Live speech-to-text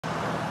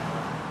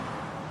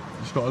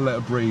just got to let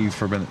her breathe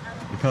for a minute.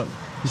 You can't.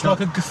 It's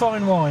like a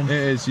fine wine. It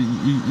is.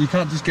 You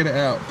can't just get it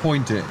out,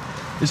 point it.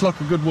 It's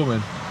like a good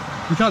woman.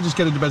 You can't just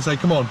get into bed and say,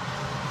 come on.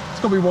 It's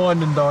got to be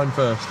wine and dine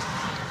first.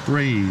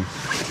 Breathe.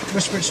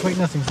 Whisper it, sweet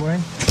nothing for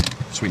him.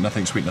 Sweet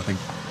nothing, sweet nothing.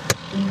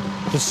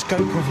 The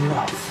scope of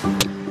love.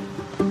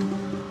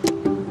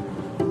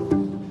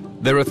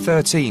 There are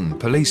 13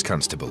 police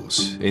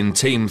constables in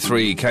Team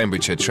 3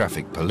 Cambridgeshire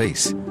Traffic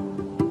Police.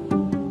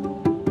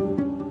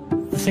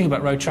 The thing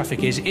about road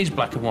traffic is, it is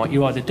black and white.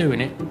 You're either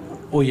doing it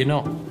or you're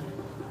not.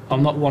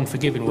 I'm not one for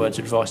giving words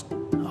of advice.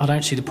 I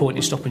don't see the point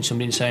in stopping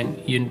somebody and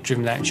saying, you've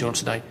driven without insurance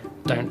today,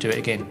 don't do it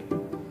again.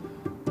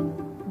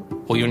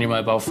 Or you're on your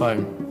mobile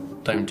phone,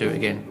 don't do it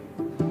again.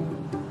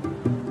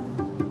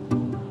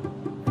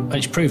 And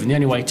it's proven the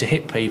only way to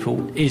hit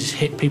people is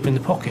hit people in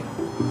the pocket.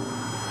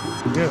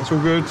 Yeah, it's all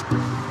good.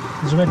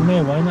 There's a red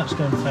mirror, Wayne, that's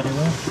going fairly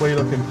well. Where are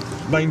you looking?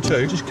 Lane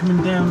 2? Just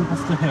coming down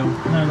off the hill,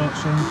 no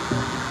lights on.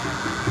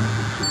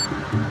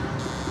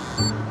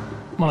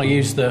 When I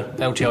use the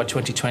LTI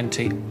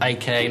 2020,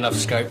 aka Love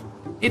Scope,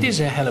 it is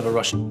a hell of a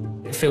rush.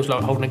 It feels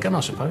like holding a gun, I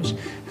suppose.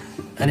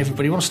 And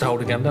everybody wants to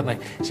hold a gun, don't they?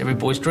 It's every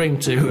boy's dream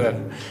to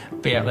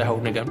be out there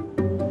holding a gun.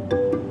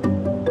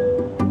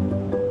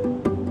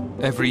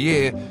 Every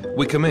year,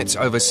 we commit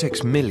over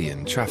 6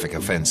 million traffic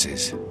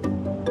offences.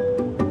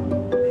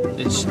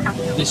 It's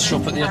this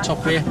shop at the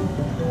top here,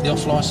 the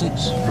off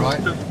licence. Right.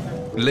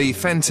 Lee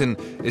Fenton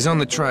is on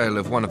the trail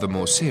of one of the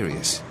more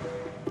serious,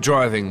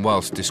 driving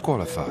whilst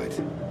disqualified.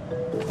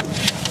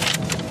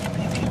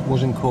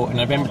 Was in court in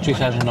November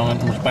 2009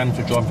 and was banned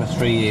for driving for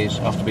 3 years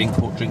after being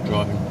caught drink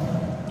driving.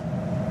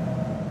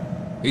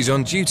 He's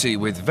on duty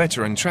with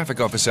veteran traffic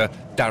officer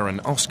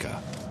Darren Oscar.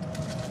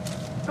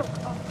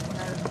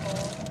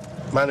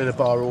 Man in a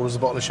bar orders a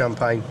bottle of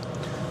champagne.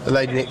 The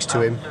lady next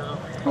to him,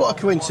 what a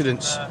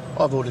coincidence,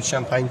 I've ordered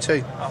champagne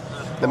too.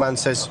 The man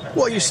says,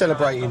 what are you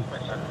celebrating?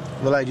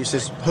 The lady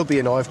says, hubby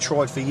and I have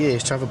tried for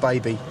years to have a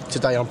baby.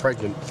 Today I'm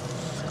pregnant.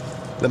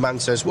 The man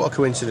says, what a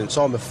coincidence,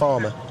 I'm a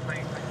farmer.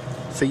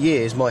 For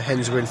years my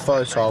hens were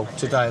infertile.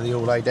 Today they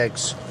all laid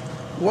eggs.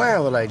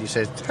 Wow, the lady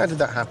says, how did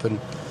that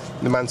happen?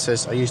 The man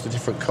says, I used a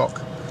different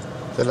cock.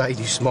 The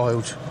lady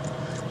smiled,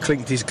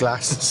 clinked his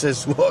glass and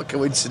says, what a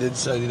coincidence,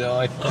 so did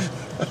I.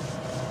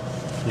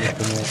 It's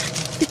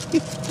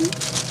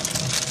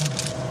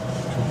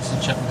the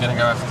chap we're going to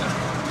go after.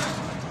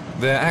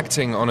 They're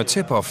acting on a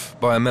tip-off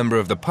by a member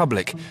of the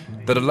public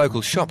that a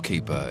local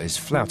shopkeeper is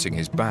flouting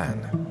his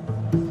ban.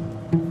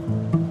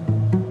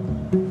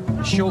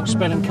 A short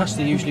spell in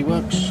custody usually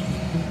works.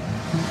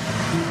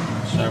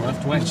 So we'll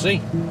have to wait and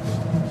see.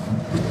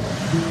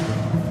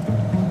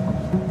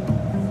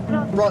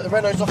 Right, the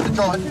Renault's off the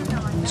drive.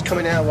 It's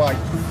coming our way.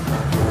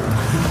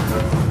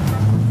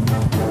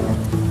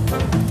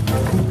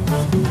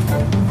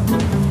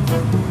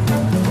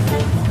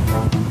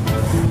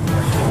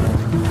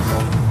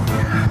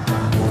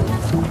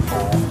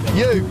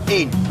 You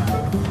in.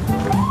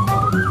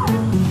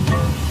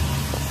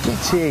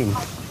 Get in.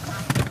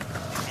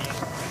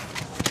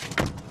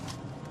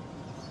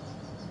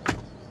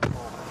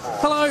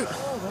 Hello.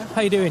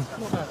 How you doing?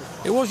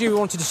 It was you who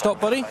wanted to stop,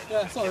 buddy.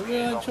 Yeah, sorry,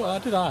 sure, I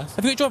did ask.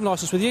 Have you got your driving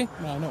licence with you?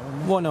 No, not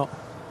one. Why not?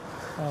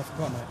 Oh, I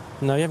forgot, mate.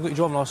 No, you haven't got your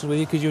driving licence with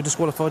you because you're a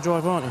disqualified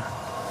driver, aren't you?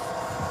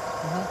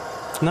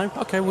 No?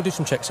 OK, we'll do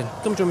some checks in.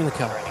 Come join me in the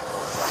car.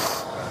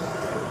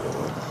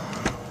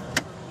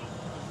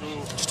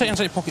 Just take your hands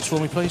out of your pockets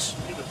for me, please.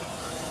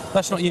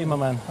 That's not you, my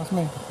man. That's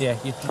me. Yeah,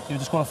 you're a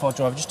disqualified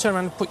driver. Just turn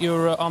around and put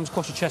your arms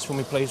across your chest for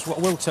me, please. What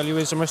I will tell you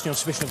is I'm arresting you on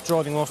suspicion of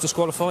driving whilst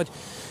disqualified. You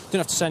don't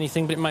have to say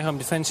anything, but it may harm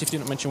defence if you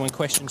do not mention one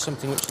question,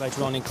 something which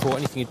later on in court,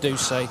 anything you do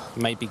say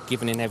may be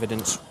given in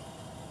evidence.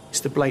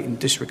 It's the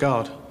blatant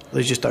disregard.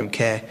 They just don't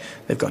care.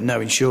 They've got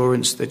no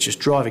insurance. They're just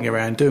driving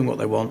around doing what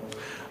they want,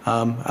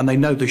 and they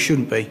know they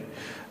shouldn't be.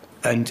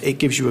 And it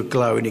gives you a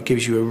glow and it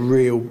gives you a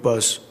real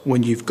buzz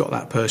when you've got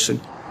that person.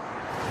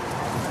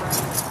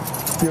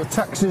 Your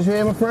taxi's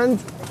here, my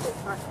friend.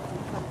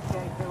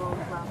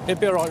 It'll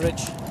be all right,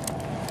 Rich.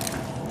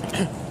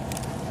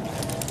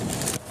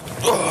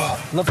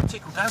 Lovely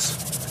tickle, Daz.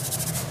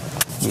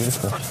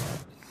 Beautiful.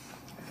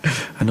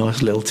 A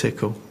nice little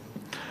tickle.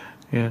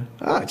 Yeah.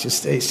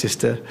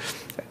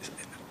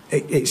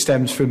 It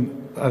stems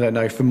from, I don't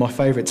know, from my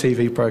favourite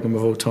TV programme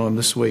of all time,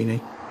 The Sweeney.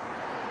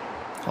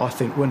 I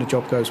think when a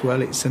job goes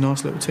well, it's a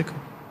nice little tickle.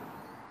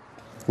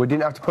 We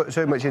didn't have to put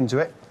too much into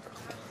it.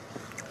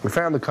 We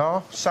found the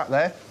car, sat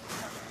there,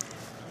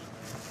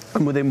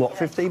 and within, what,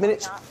 15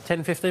 minutes?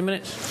 10, 15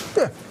 minutes?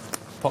 Yeah.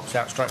 Pops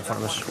out straight in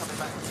front of us.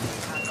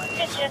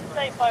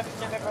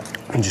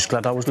 I'm just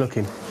glad I was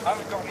looking.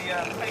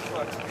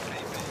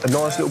 A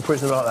nice little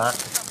prisoner like that,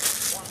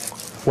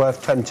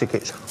 worth 10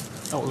 tickets.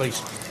 Oh, at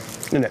least.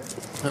 Isn't it?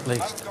 At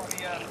least.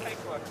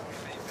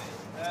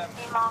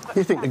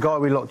 You think the guy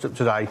we locked up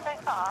today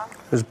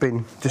has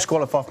been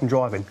disqualified from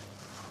driving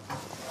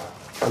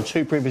on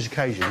 2 previous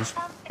occasions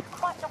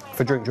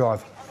for drink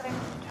drive?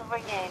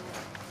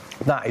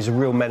 That is a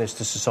real menace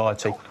to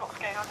society.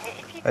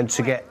 And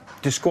to get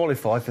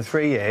disqualified for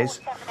 3 years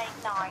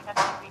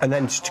and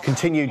then to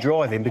continue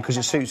driving because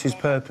it suits his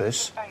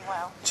purpose,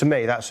 to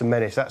me, that's a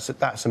menace.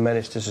 That's a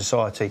menace to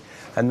society,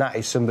 and that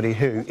is somebody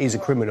who is a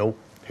criminal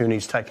who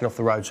needs taken off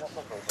the roads.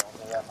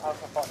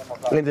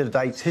 At the end of the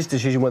day, it's his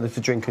decision whether to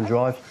drink and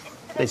drive.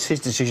 It's his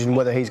decision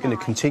whether he's going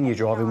to continue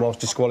driving whilst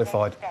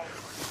disqualified.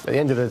 At the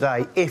end of the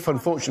day, if,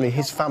 unfortunately,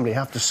 his family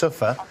have to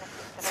suffer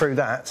through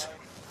that,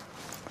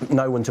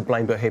 no one to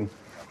blame but him.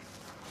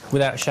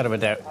 Without a shadow of a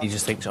doubt, he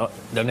just thinks, oh,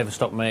 they'll never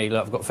stop me,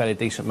 look, I've got a fairly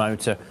decent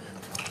motor.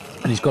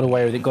 And he's got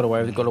away with it, got away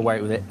with it, got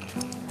away with it.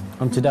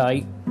 And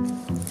today,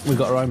 we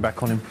got our own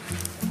back on him.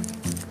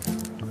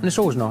 And it's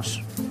always nice.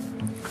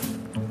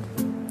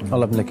 I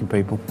love nicking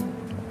people.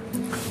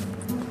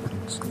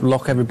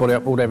 Lock everybody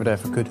up all day, every day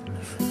if I could.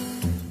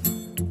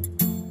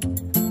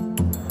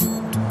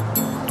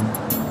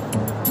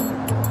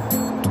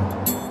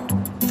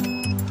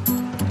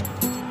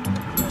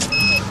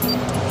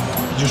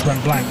 Just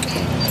went blank.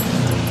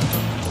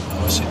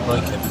 Oh, I said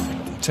break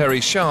everything. Terry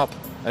Sharp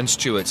and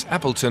Stuart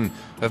Appleton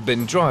have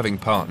been driving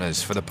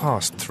partners for the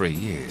past 3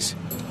 years.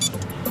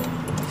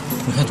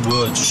 We had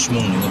words this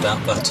morning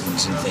about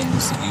buttons and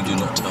things that you do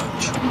not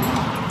touch,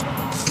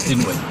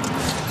 didn't we?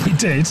 We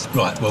did.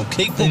 Right, well,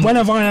 keep them... But when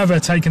have I ever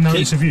taken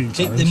notice of you,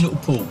 Keep Clarence? them little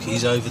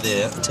porkies over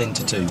there at 10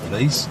 to 2,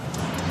 please.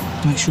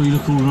 Make sure you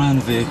look all around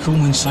the vehicle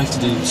when safe to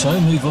do so.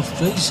 Move off,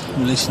 please.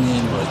 Release the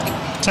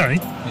handbrake. Terry,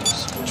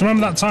 Yes. do you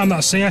remember that time that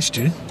I CS'd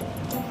you?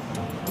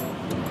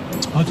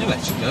 I do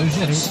actually go,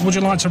 yes. Would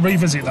you like to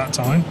revisit that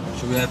time?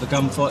 Shall we have a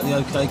gunfight at the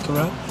OK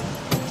Corral?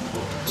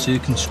 So you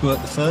can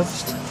squirt the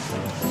furthest?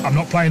 I'm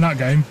not playing that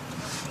game.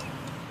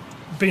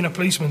 Being a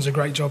policeman's a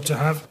great job to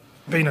have.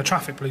 Being a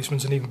traffic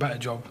policeman's an even better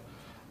job.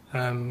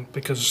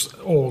 Because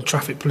all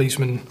traffic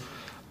policemen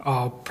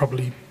are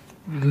probably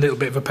a little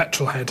bit of a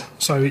petrol head.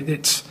 So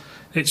it's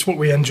what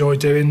we enjoy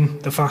doing,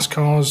 the fast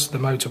cars, the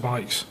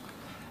motorbikes.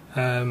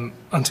 And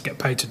to get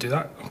paid to do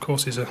that, of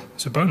course, is a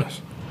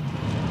bonus.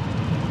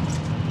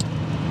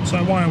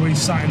 So why are we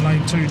sat in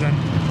lane 2 then?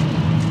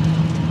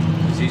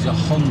 Because he's a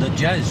Honda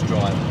Jazz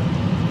driver.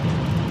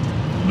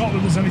 Not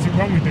that there's anything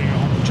wrong with being a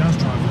Honda Jazz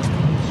driver, of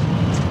course.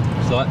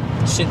 It's like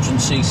Citroen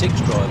C6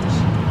 drivers.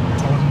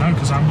 I wouldn't know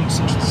because I haven't got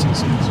such a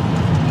C6.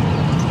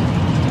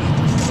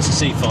 It's a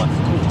C5,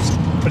 of course.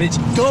 But it's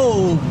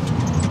gold!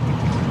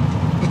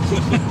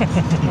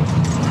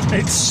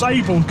 It's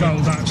sable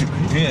gold,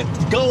 actually. Yeah,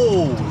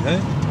 gold, eh?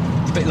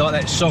 A bit like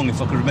that song,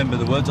 if I could remember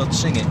the words, I'd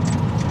sing it.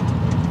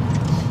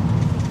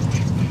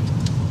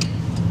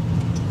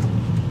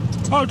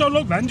 Oh, don't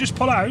look then, just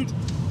pull out.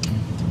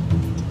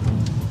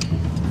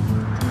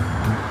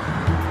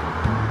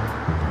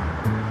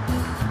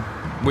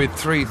 With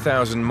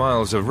 3,000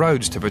 miles of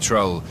roads to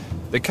patrol,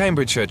 the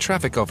Cambridgeshire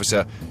traffic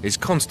officer is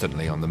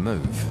constantly on the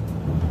move.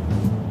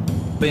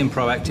 Being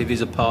proactive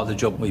is a part of the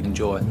job we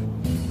enjoy.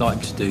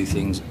 Like to do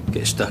things,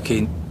 get stuck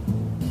in.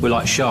 We're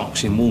like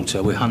sharks in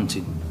water, we're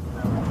hunting.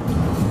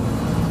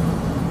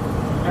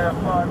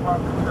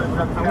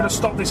 I'm going to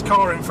stop this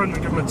car in front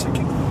and give him a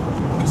ticket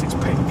because it's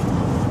pink.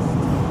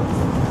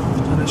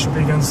 And it should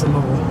be against the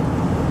law.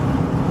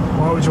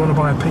 Why would you want to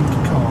buy a pink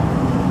car?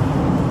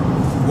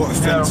 What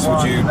offence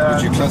would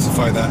you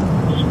classify that?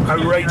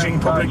 Outraging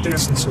public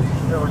decency.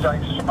 There was a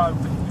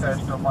smoking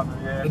test on one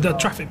of the... The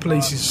traffic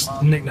police's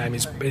nickname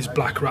is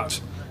Black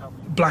Rats.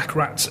 Black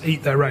rats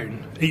eat their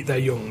own, eat their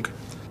young,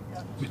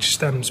 which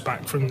stems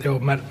back from the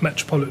old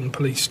Metropolitan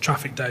Police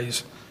traffic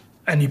days.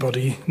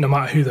 Anybody, no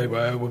matter who they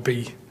were, would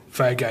be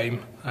fair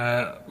game,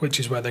 which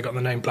is where they got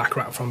the name Black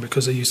Rat from,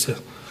 because they used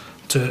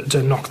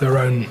to knock their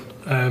own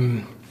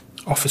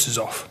officers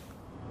off.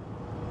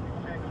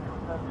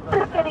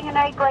 Just getting an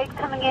A grade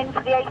coming in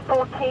for the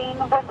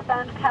A14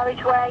 westbound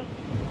carriageway.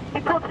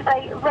 Reported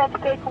a red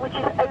vehicle which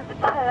is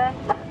overturned.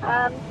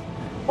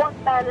 One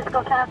male has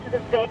got out of the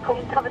vehicle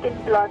and covered in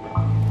blood.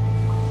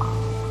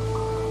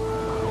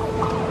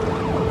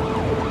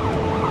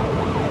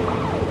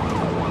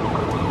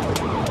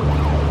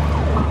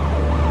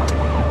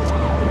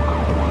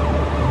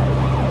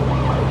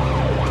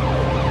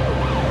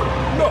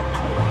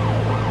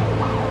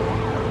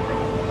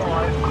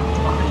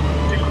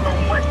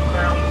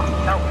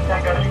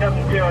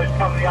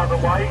 Come the other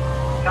way.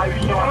 No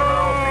sign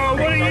of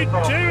what are you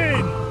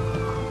doing?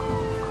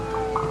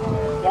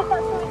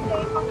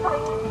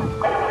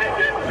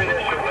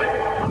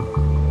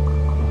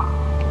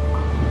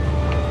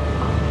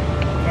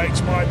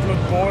 Makes my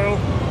blood boil.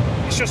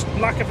 It's just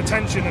lack of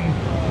attention, and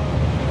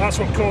that's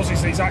what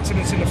causes these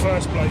accidents in the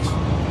first place.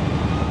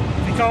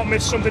 If you can't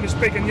miss something as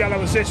big and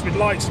yellow as this with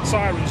lights and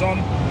sirens on,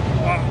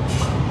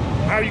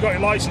 how you got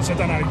your licence, I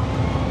don't know.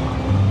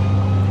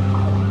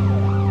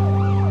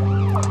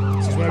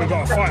 Where we've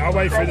got to fight our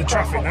way through the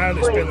traffic now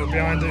that's built up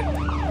behind it.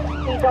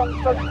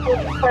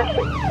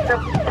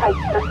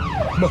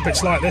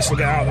 Muppets like this will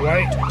get out of the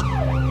way.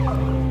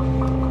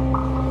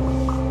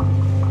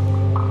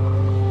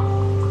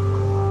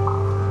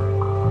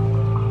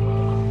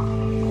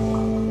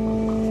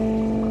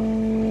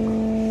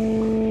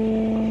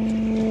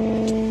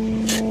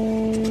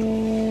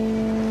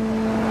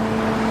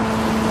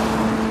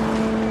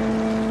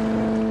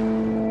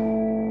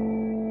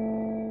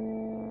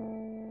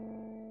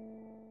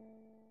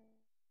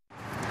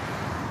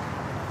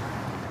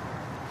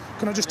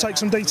 Can I just take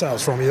some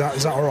details from you?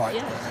 Is that all right?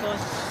 Yeah, that's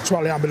fine. It's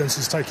while the ambulance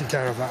is taking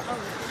care of that.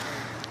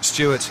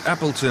 Stuart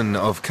Appleton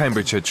of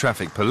Cambridgeshire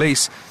Traffic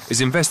Police is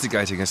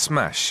investigating a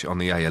smash on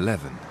the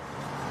A11.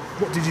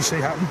 What did you see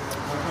happen?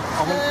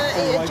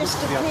 It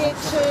just appeared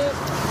to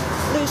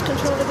lose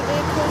control of the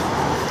vehicle.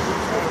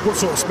 What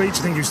sort of speed do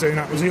you think he was doing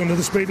that? Was he under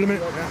the speed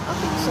limit? I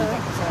think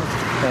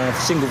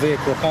so. Single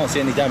vehicle, I can't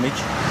see any damage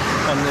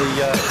on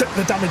the...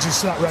 The damage is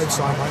to that road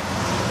sign, mate.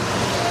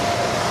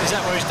 Is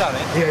that where he's done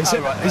it? Yeah,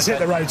 he's hit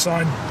the road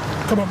sign,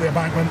 come up the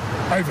embankment,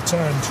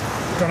 overturned,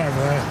 gone over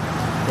there.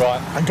 Right.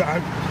 And got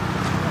out.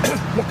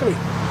 Luckily.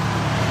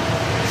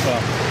 Well,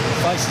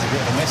 the face is a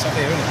bit of a mess up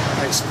here, isn't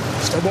it? He's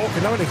still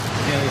walking, isn't he?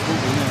 Yeah, he's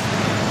walking,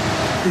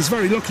 yeah. He's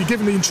very lucky,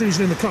 given the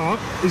intrusion in the car,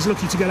 he's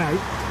lucky to get out.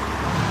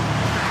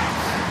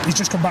 He's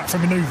just come back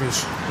from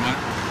manoeuvres.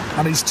 Right.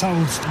 And he's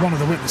told one of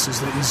the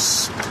witnesses that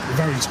he's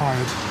very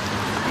tired.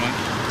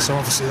 Right. So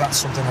obviously that's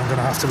something I'm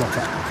going to have to look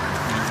at.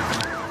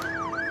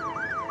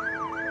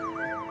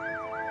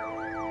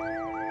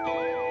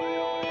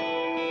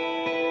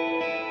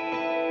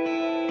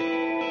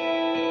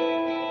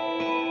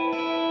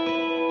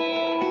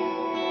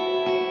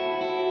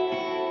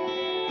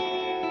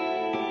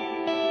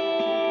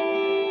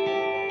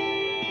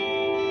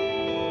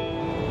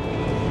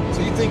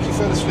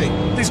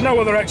 There's no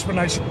other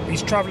explanation.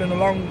 He's travelling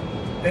along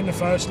in the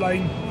first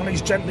lane and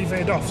he's gently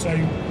veered off. So,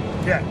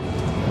 yeah,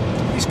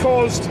 he's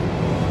caused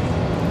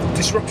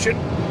disruption.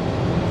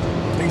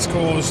 He's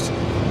caused...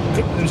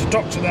 There's a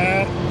doctor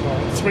there,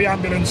 3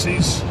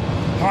 ambulances,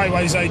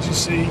 highways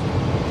agency,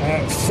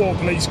 4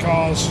 police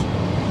cars.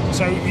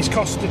 So he's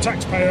cost the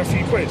taxpayer a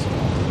few quid.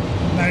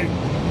 Now,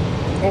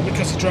 all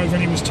because he drove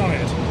when he was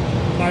tired.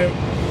 Now,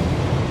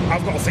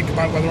 I've got to think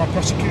about whether I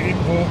prosecute him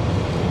or...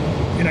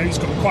 You know, he's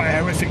got quite a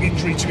horrific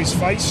injury to his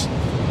face.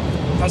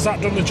 Has that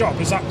done the job?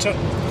 Is that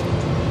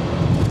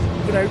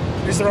you know,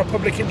 is there a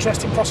public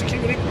interest in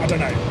prosecuting him? I don't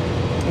know.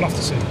 We'll have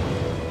to see.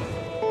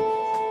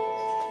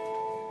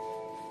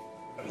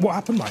 What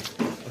happened, mate?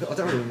 I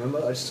don't really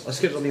remember. I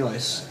skidded on the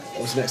ice.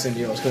 What was the next thing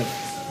you know, I was kind of...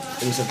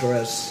 And you said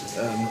Perez,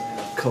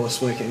 car was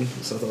smoking,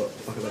 so I thought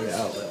I could better get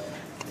out of it.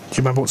 Do you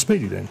remember what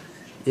speed you were doing?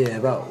 Yeah,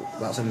 about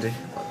 70.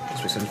 Like,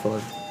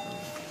 75.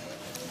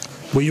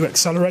 Were you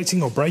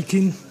accelerating or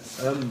braking?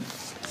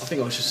 I think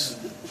I was just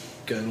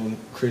going on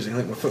cruising. I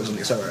think my foot was on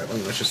the accelerator. I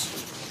think I was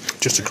just...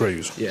 Just a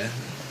cruise? Yeah.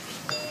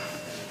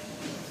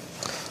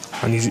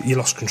 And you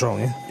lost control,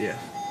 yeah? Yeah.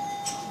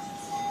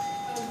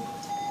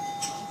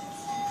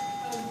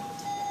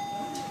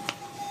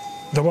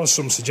 There was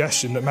some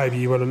suggestion that maybe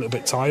you were a little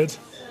bit tired.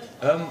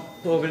 Well,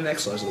 I've been in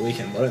exercise at the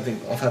weekend, but I don't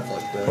think I've had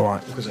like the...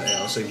 Right. Because of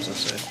ARC and stuff,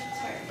 so...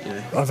 You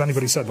know. Have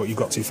anybody said what you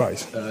got to your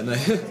face? No.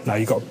 No,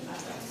 you got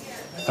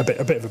a bit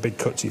of a big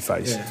cut to your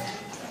face. Yeah.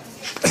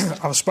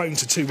 I've spoken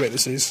to 2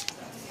 witnesses.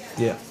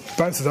 Yeah.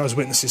 Both of those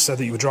witnesses said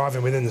that you were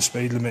driving within the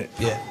speed limit,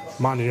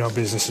 minding your own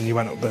business, and you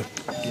went up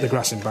the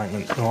grass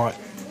embankment. All right.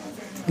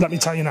 Let me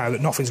tell you now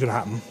that nothing's going to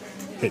happen.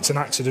 It's an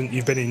accident.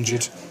 You've been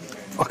injured.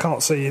 I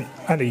can't see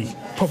any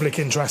public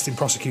interest in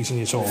prosecuting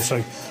you at all.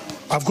 So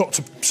I've got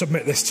to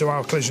submit this to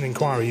our collision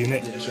inquiry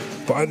unit. Yeah, sure.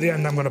 But at the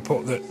end, I'm going to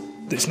put that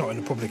it's not in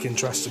the public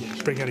interest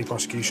to bring any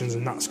prosecutions,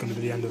 and that's going to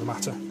be the end of the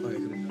matter.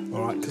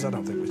 All right, because I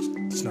don't think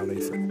there's no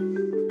need for it.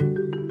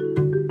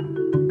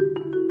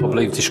 I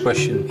believe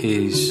discretion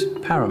is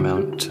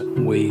paramount.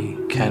 We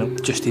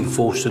cannot just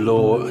enforce the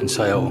law and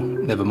say, oh,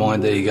 never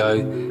mind, there you go,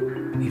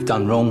 you've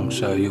done wrong,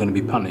 so you're going to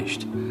be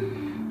punished.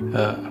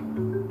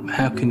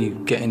 How can you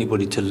get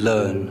anybody to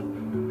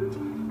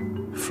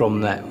learn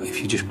from that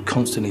if you just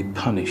constantly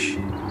punish?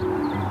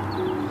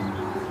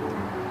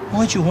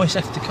 Why do you always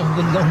have to come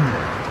the long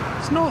way?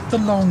 It's not the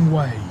long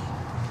way.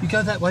 You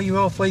go that way, you're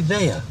halfway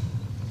there.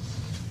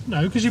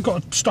 No, because you've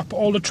got to stop at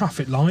all the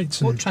traffic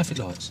lights. What traffic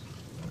lights?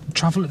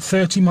 Travel at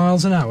 30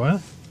 miles an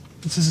hour.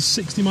 This is a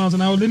 60 miles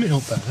an hour limit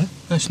up there.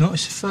 No, it's not.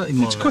 It's a 30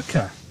 mile. It's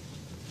quicker.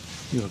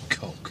 You're a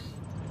cock.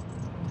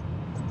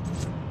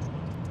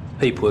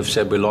 People have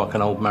said we're like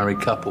an old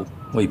married couple.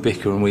 We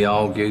bicker and we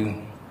argue,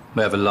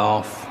 we have a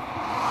laugh.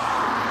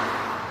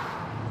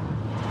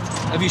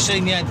 Have you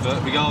seen the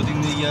advert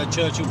regarding the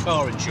Churchill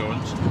car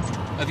insurance?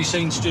 Have you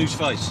seen Stu's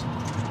face?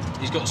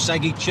 He's got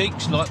saggy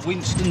cheeks like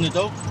Winston the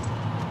dog.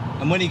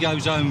 And when he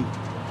goes home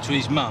to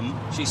his mum,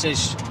 she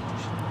says,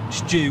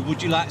 Stu,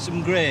 would you like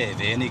some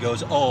gravy? And he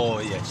goes, oh,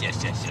 yes.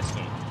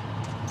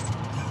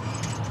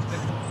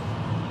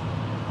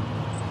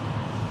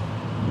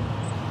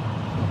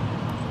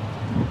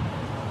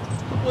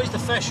 What is the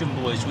fashion,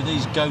 boys, with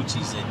these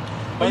goatees then?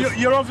 Well,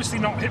 you're obviously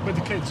not hit with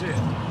the kids here.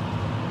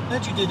 How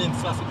do you do them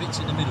fluffy bits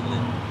in the middle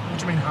then? What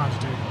do you mean, how do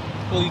you do?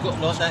 Well, you got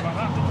like that. Like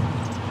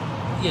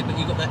that. Yeah, but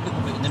you got that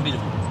little bit in the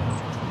middle.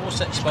 What's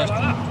that supposed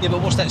like to... that. Yeah,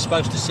 but what's that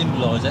supposed to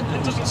symbolise? That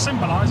It doesn't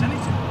symbolise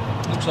anything.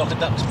 looks like a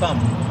duck's bum.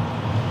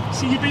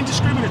 See, you've been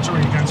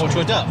discriminatory against What, me.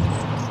 to a duck?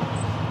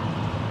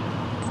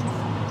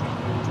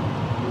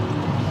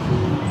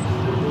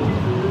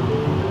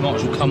 Might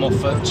as well come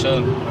off at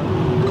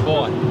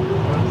quiet.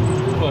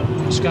 Well,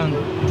 let's go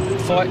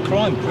and fight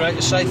crime, create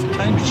a safer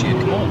Cambridgeshire,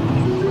 come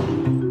on.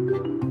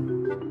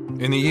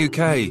 In the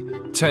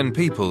UK, 10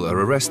 people are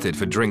arrested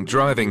for drink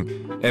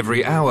driving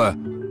every hour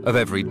of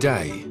every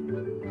day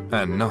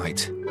and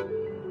night.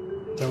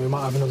 So we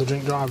might have another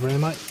drink driver here,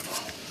 mate.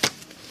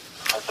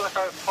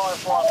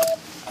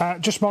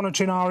 Just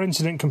monitoring our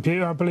incident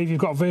computer. I believe you've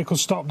got a vehicle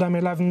stopped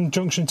M11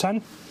 junction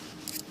 10.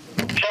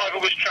 Driver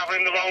was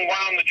travelling the wrong way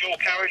on the dual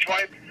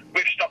carriageway.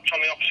 We've stopped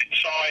on the opposite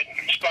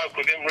side, spoke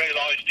with him,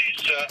 realised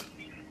he's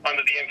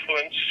under the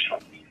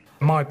influence.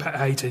 My pet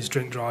hate is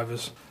drink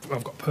drivers.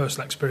 I've got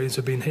personal experience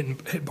of being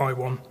hit by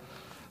one.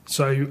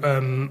 So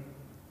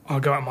I'll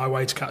go out of my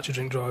way to catch a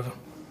drink driver.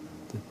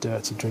 The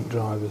dirty drink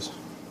drivers.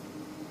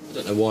 I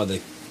don't know why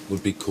they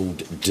would be called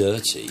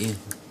dirty.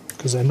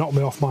 Because they knocked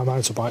me off my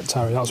motorbike,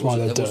 Terry. That's why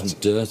they're dirty. That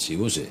wasn't dirty,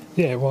 was it?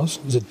 Yeah, it was.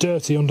 It was a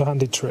dirty,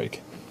 underhanded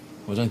trick.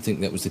 Well, I don't think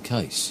that was the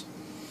case.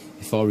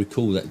 If I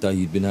recall, that day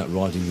you'd been out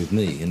riding with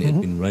me and it had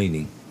been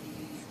raining.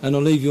 And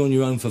I'll leave you on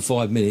your own for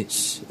 5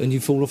 minutes and you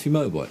fall off your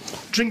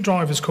motorbike. Drink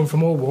drivers come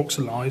from all walks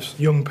of life.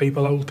 Young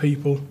people, old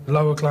people,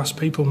 lower class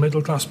people,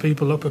 middle class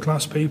people, upper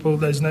class people.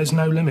 There's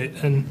no limit.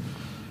 And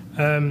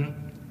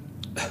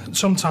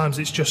sometimes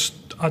it's just,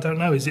 I don't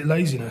know, is it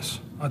laziness?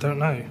 I don't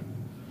know.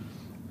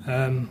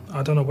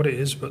 I don't know what it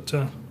is, but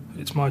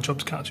it's my job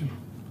to catch him,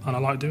 and I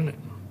like doing it.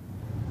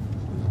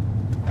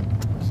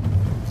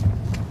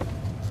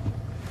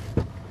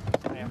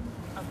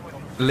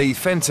 Lee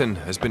Fenton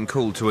has been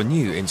called to a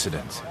new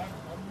incident.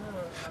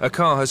 A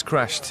car has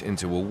crashed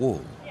into a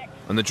wall,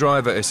 and the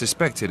driver is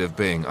suspected of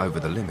being over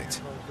the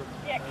limit.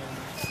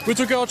 With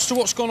regards to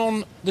what's gone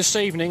on this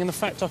evening and the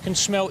fact I can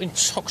smell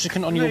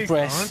intoxicant on your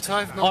breath,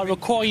 I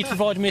require you to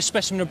provide me a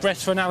specimen of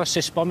breath for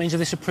analysis by means of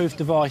this approved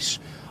device.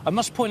 I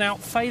must point out,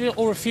 failure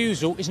or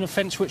refusal is an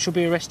offence which you'll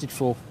be arrested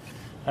for.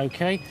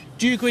 OK?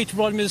 Do you agree to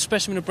provide me with a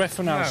specimen of breath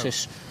for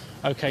analysis? No.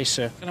 OK,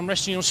 sir. And I'm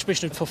arresting you on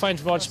suspicion for failing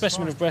to provide a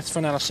specimen of breath for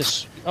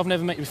analysis. I've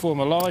never met you before in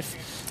my life.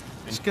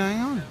 What's going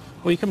on?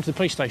 Well, you come to the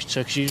police station,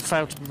 sir, because you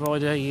failed to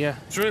provide a...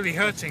 It's really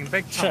hurting,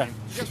 big time.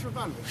 Sir.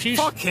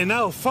 Fucking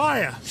hell,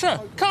 fire! Sir,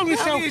 calm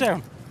yourself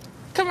down.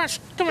 Come out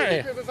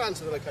here. A van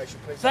to the location,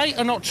 please. They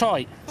are not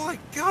tight. Oh, my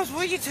God,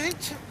 what are you doing?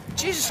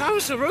 Jesus, I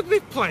was a rugby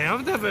player.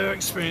 I've never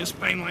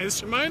experienced pain like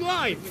this in my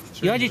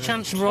life. You had your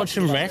chance to provide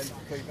some breath.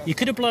 You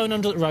could have blown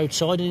under the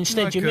roadside, and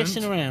instead you're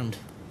messing around.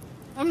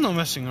 I'm not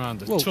messing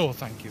around at all,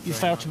 thank you. You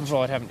failed to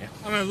provide, haven't you?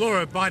 I'm a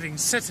law-abiding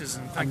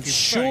citizen, thank you. I'm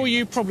sure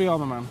you probably are,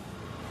 my man.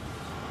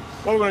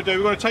 What we're going to do,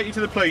 we're going to take you to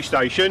the police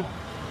station,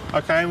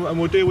 okay, and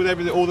we'll deal with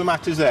everything, all the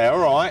matters there, all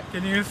right?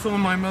 Can you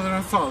inform my mother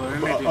and father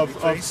immediately,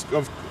 please?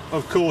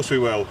 Of course we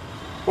will.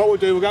 What we'll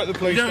do, we'll go to the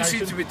police station. You don't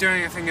seem to be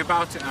doing anything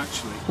about it,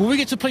 actually. Well, we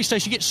get to the police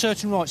station, you get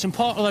certain rights, and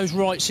part of those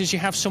rights is you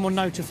have someone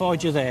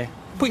notified you're there.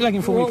 Put your leg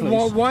in for me,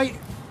 please.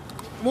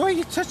 Why are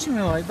you touching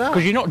me like that?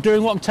 Because you're not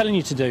doing what I'm telling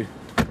you to do.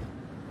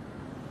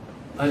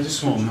 I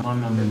just want my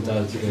mum and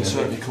dad to... You can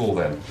certainly call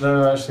them.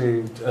 They're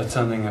actually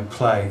attending a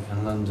play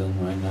in London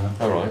right now.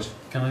 All right.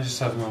 Can I just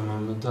have my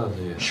mum and dad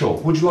here? Sure.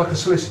 Would you like a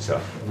solicitor?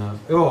 No.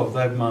 Oh,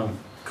 they might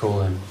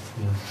call in.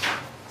 Yeah.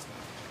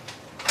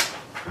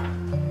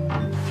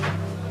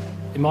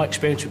 In my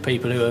experience with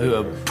people who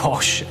are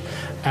posh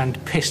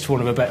and pissed, for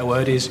want of a better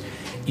word, is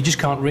you just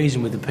can't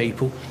reason with the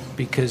people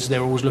because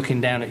they're always looking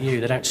down at you.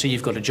 They don't see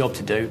you've got a job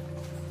to do.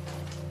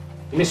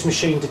 This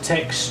machine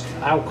detects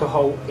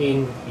alcohol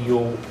in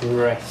your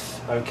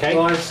breath, OK?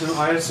 Well,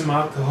 I had some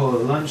alcohol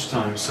at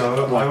lunchtime,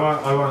 so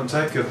I won't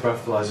take a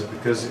breathalyzer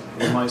because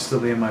it might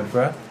still be in my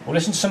breath. Well,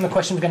 listen to some of the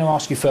questions I'm going to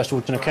ask you first,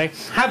 Alton, OK?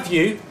 Have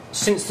you,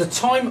 since the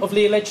time of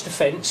the alleged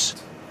offence,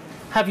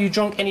 have you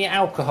drunk any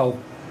alcohol?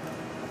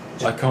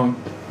 I can't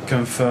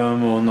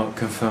confirm or not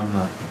confirm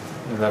that.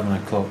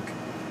 11 o'clock.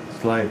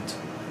 It's late.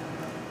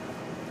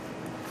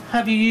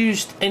 Have you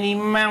used any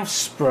mouth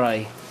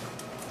spray?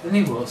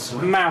 Any what,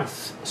 sorry?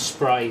 Mouth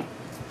spray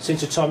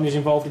since the time you was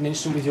involved in an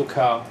incident with your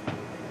car.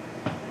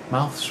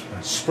 Mouth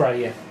spray?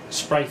 Spray, yeah.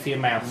 Spray for your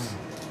mouth.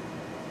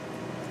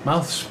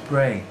 Mouth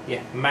spray?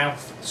 Yeah,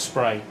 mouth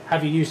spray.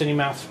 Have you used any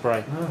mouth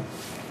spray? No.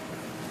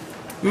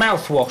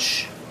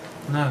 Mouthwash?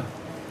 No.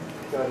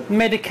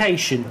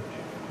 Medication?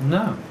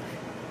 No.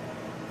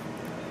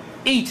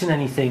 Eaten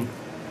anything?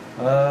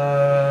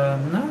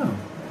 No.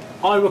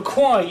 I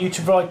require you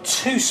to provide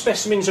 2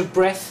 specimens of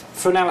breath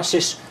for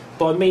analysis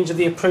by means of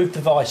the approved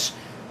device.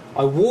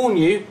 I warn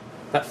you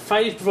that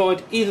failure to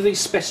provide either of these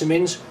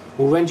specimens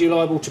will render you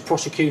liable to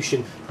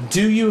prosecution.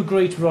 Do you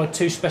agree to provide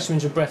 2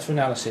 specimens of breath for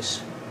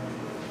analysis?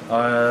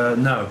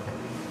 No.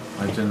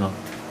 I do not.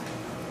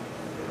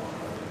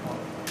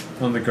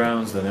 On the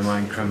grounds that it might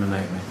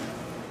incriminate me.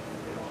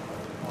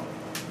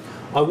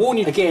 I warn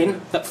you again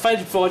that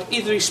failure to provide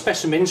either of these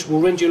specimens will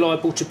render you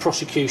liable to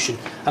prosecution.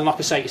 And like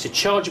I say, it's a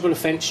chargeable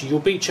offence. You'll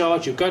be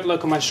charged, you'll go to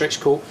local magistrate's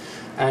court,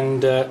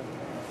 and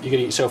you're going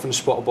to get yourself in a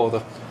spot of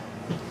bother.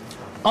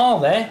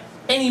 Are there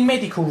any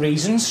medical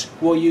reasons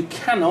why you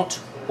cannot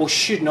or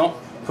should not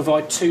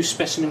provide 2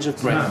 specimens of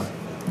breath?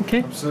 No.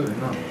 Okay. Absolutely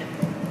not.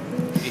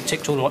 You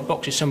ticked all the right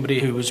boxes. Somebody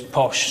who was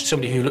posh,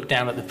 somebody who looked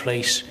down at the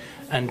police,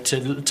 and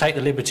to take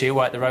the liberty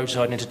away at the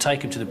roadside and to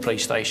take him to the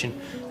police station.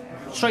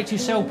 Straight to your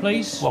cell,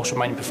 please. Whilst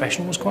remaining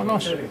professional was quite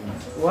nice.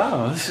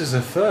 Wow, this is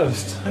a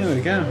first. There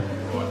we go.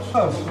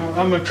 Oh,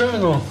 I'm a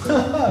criminal.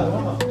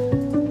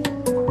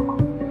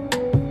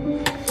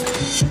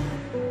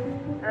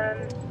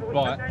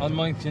 Right, I'm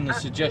making a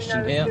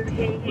suggestion here.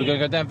 We're going to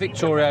go down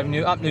Victoria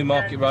Avenue, up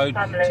Newmarket Road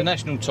to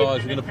National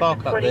Tyres. We're going to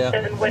park up there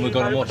and we're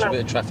going to watch a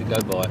bit of traffic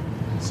go by.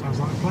 Sounds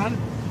like a plan.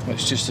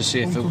 It's just to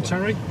see if Uncle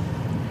Terry.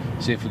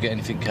 See if we get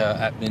anything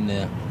happening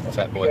there,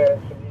 fat boy.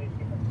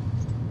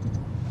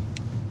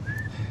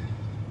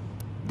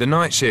 The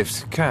night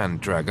shift can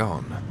drag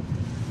on.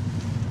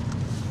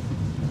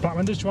 Black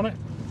windows, do you want it?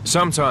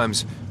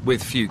 Sometimes,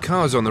 with few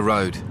cars on the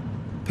road,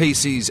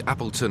 PCs,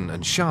 Appleton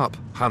and Sharp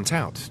hunt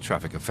out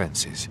traffic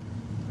offences.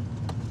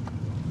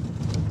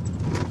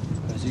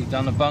 Has he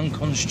done a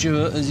bunk on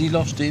Stuart? Has he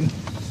lost him?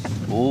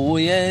 Oh,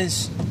 he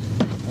has.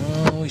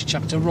 Oh, he's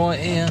chucked a right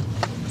here.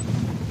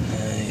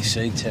 You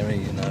see, Terry,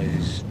 you know,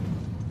 he's...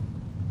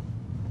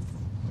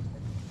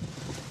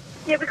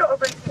 Yeah, we got a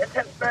recent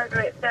attempt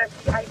burglary at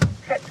 38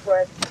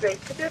 Tetworth Street.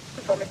 Could you do it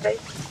for me,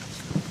 please?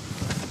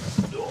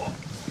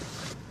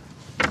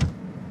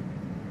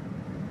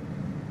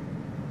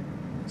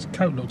 His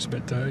coat looks a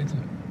bit dirty, doesn't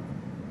it?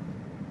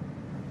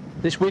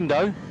 This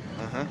window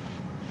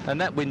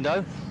and that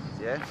window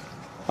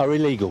are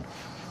illegal.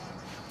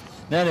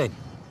 Now then,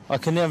 I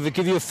can either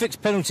give you a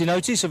fixed penalty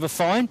notice of a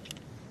fine,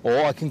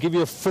 or I can give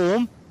you a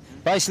form.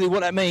 Basically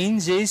what that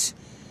means is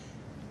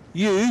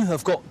you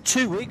have got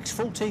 2 weeks,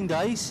 14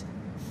 days,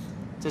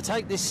 to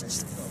take this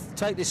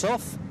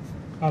off.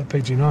 I'd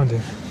PG9 do.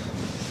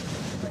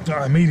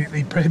 That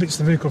immediately prohibits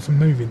the vehicle from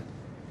moving.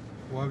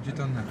 Why would you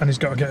done that? And he's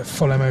got to get a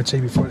full MOT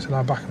before it's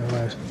allowed back on the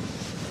road.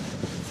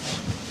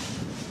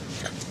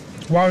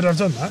 Why would I have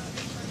done that?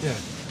 Yeah.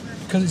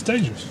 Because it's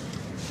dangerous.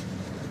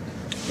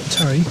 But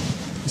Terry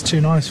is too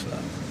nice for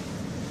that.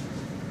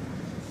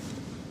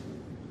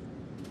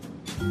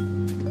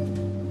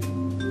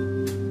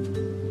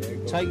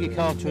 Take your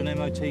car to an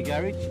MOT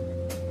garage.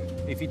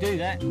 If you do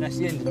that, that's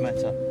the end of the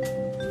matter.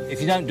 If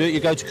you don't do it, you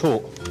go to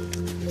court.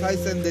 If I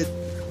send it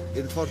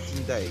in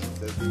 14 days...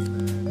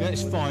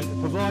 That's fine,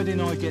 providing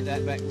I get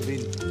that back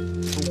within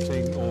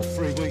 14 or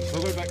 3 weeks. If I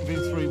go back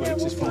within 3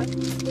 weeks, it's fine.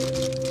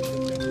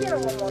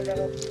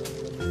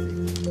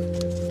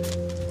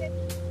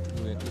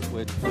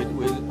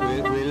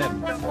 We're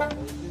 11.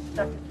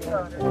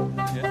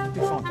 Yeah, it'll be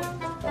fine.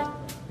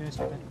 Yes,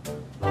 okay.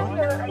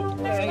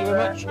 Thank you very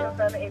much.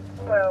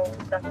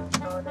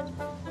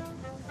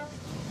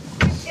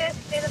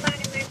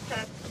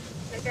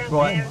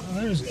 Right.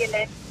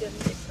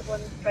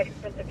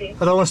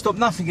 I don't want to stop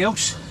nothing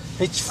else.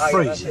 It's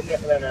free.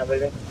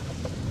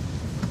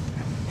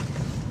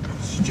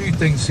 Stu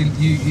thinks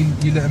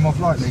you let him off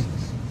lightly.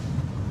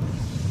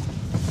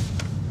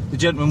 The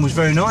gentleman was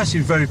very nice, he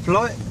was very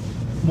polite.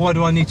 Why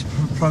do I need to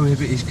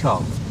prohibit his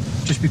car?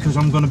 Just because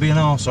I'm going to be an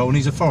arsehole and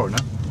he's a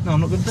foreigner? No,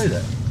 I'm not going to do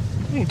that.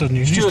 He doesn't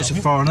usually Stuart's a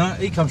foreigner,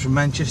 he comes from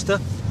Manchester.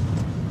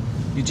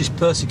 You're just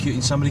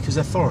persecuting somebody because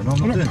they're foreign. I'm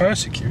not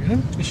persecuting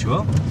them. Yes, you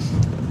are.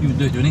 You would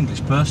do it to an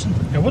English person.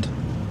 I would.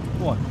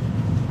 Why?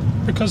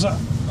 Because I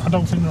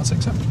don't think that's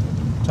acceptable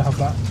to have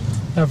that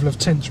level of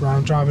tint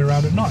around driving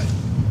around at night.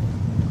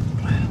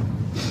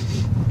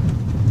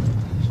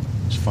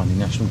 It's funny,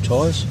 National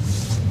Tyres.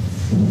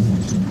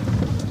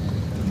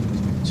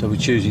 So we're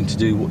choosing to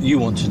do what you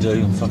want to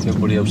do and fuck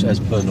everybody else as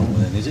per normal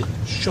then, is it?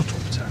 Shut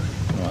up, Terry.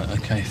 Right,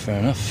 okay, fair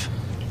enough.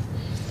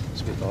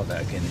 It's a bit like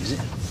that again, is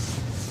it?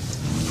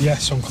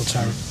 Yes, Uncle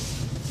Terry.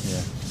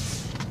 Yeah.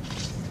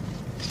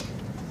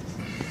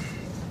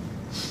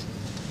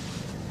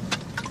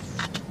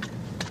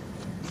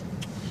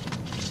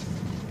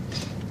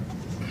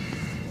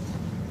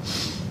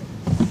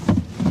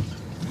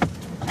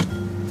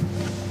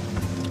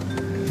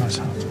 Nice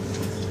hat.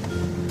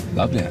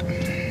 Lovely hat.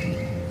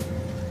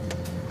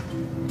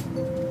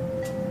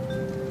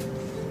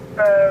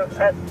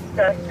 At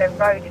Thurston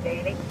Road in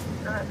Ely.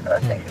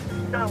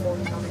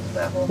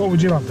 What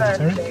would you have then,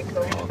 Terry?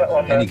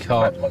 Any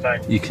car,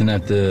 you can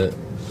have the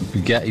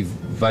Bugatti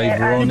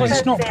Veyron on But it.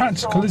 it's not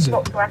practical, is it?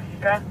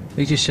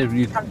 He just said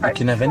you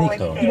can have any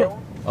car.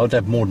 I'd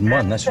have more than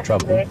one, that's the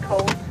trouble.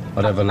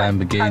 I'd have a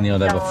Lamborghini,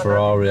 I'd have a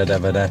Ferrari, I'd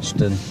have an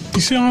Aston.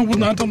 You see, I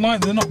don't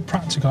like, they're not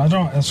practical. I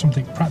don't like there's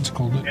something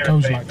practical that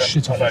goes like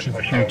shit off the ship.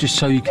 No, just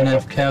so you can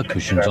have cow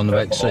cushions on the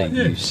back seat,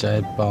 you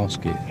sad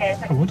basket.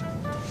 I would.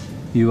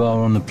 You are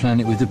on the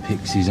planet with the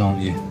pixies,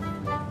 aren't you?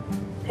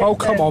 Oh,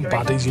 come on,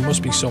 baddies, you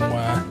must be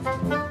somewhere.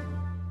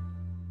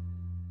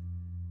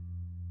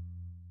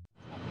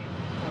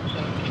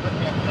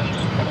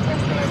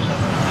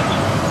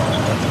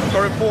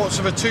 Got reports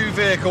of a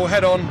two-vehicle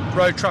head-on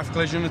road traffic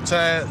collision on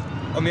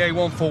the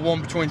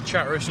A141 between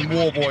Chatteris and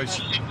Warboys.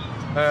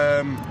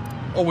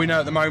 All we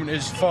know at the moment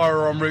is fire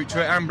are en route to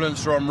it,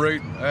 ambulance are en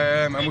route,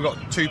 and we've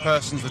got two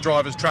persons, the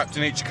drivers, trapped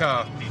in each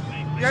car.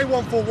 The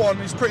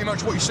A141 is pretty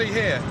much what you see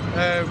here.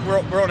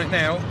 We're on it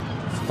now.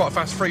 It's quite a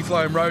fast,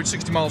 free-flowing road,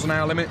 60 miles an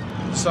hour limit.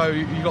 So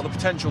you've got the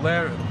potential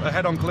there. A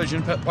head-on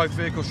collision, both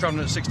vehicles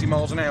travelling at 60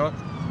 miles an hour.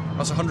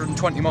 That's a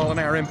 120 mile an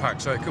hour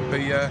impact. So it could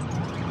be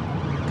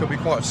could be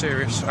quite a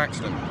serious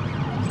accident.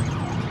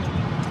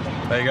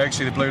 There you go, you can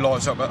see the blue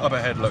lights up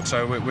ahead, look,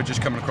 so we're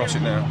just coming across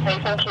it now.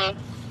 Okay, thank you.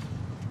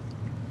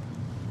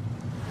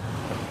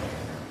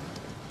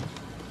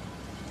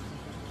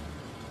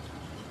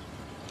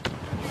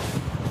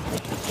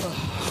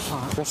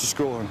 What's the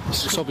score?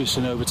 It's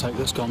obviously an overtake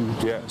that's gone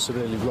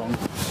severely wrong.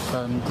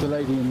 The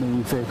lady in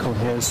the vehicle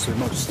here is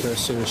most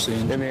seriously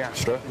injured. In the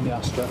Astra? In the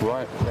Astra.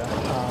 Right. Yeah.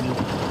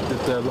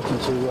 They're looking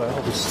to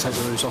obviously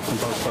take the roofs off on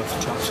both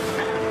the chaps.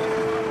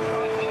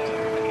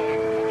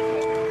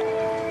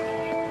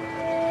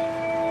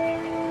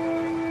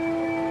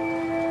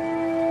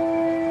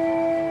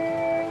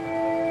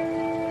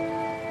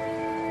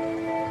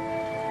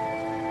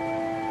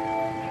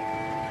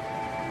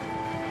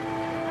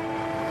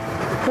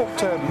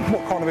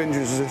 What kind of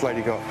injuries has this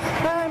lady got?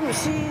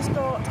 She's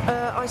got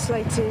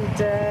isolated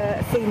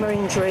femur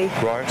injury.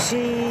 Right.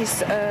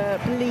 She's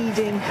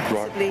bleeding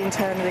possibly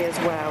internally as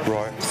well.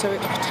 Right. So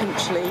it's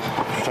potentially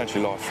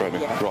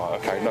life-threatening. Yeah. Right.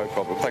 Okay. No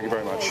problem. Thank you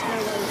very much.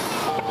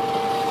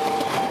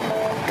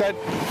 Good.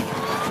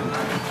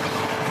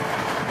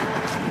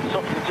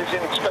 It's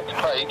in Inspector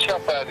Page. How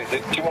bad is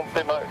it? Do you want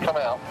Bimo to come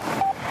out?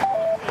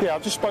 Yeah,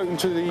 I've just spoken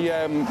to the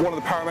one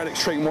of the paramedics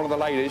treating one of the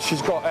ladies.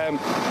 She's got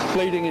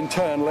bleeding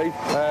internally,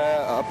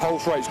 her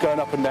pulse rate's going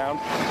up and down,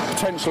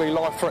 potentially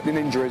life-threatening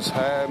injuries.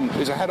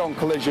 It's a head-on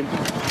collision.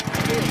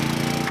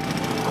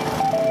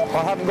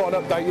 I haven't got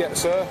an update yet,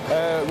 sir,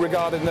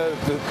 regarding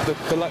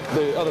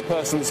the other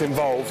person that's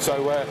involved.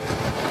 So,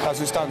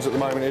 as it stands at the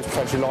moment, it's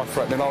potentially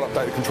life-threatening. I'll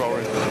update the control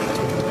room.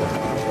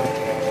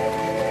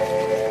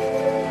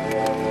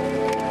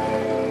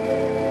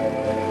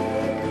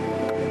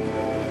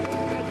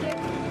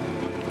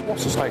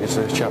 What's the status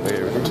of this chap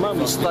here? At the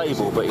moment he's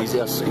stable, but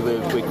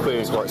we're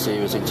querying quite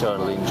serious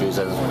internal injuries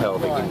and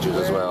pelvic injuries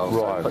as well.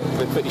 Right. But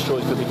we're pretty sure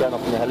he's going to be going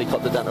up in the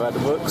helicopter down to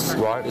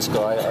Addenbrooks. Right. This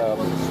guy,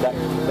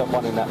 that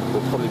one in that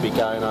will probably be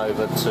going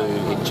over to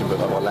Hinchinbrook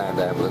on a land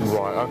ambulance.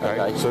 Right,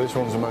 okay. So this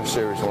one's the most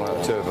serious one out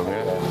of the two of them,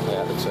 yeah?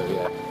 Yeah, the two,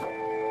 yeah.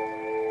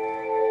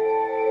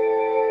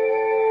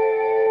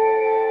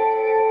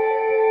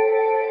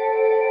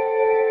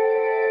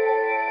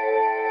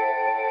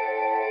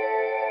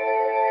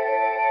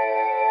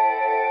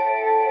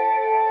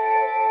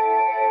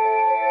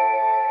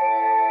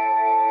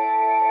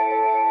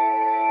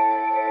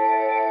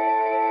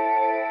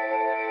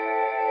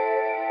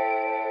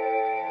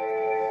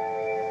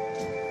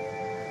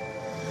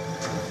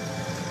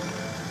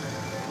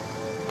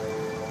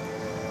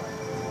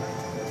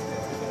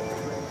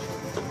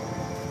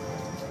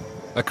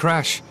 A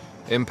crash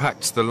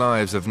impacts the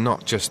lives of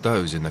not just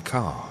those in the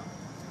car.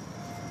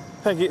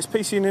 Peggy, it's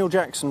PC Neil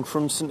Jackson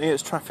from St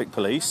Earts Traffic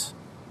Police.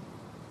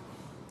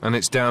 And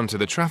it's down to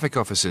the traffic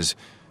officers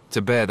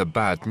to bear the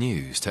bad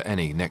news to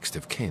any next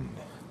of kin.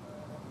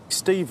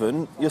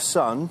 Stephen, your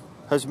son,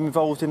 has been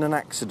involved in an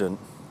accident.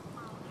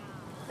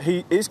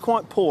 He is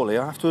quite poorly,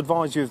 I have to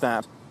advise you of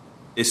that.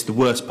 It's the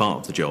worst part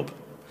of the job.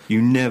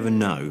 You never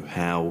know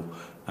how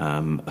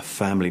a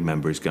family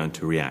member is going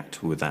to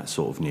react with that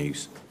sort of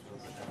news.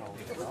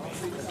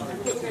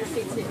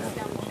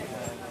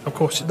 Of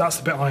course, that's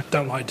the bit I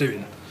don't like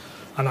doing,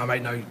 and I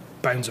make no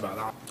bones about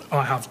that.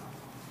 I have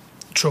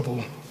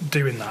trouble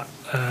doing that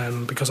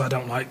because I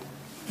don't like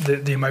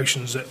the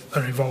emotions that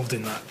are involved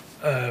in that.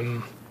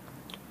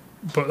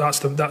 But that's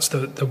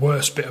the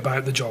worst bit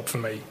about the job for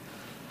me.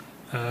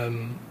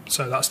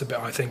 So that's the bit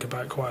I think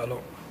about quite a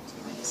lot.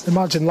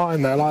 Imagine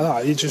lying there like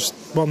that. You just,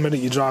 1 minute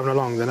you're driving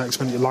along, the next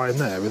minute you're lying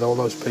there with all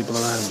those people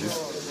around you.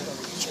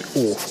 It's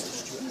awful.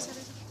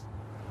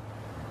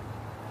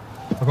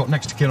 I've got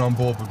next to kin on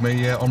board with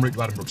me en route to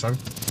Addenbrooks, over.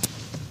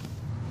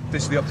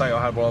 This is the update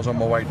I had while I was on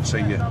my way to see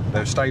you. They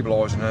were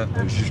stabilising her.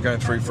 They were just going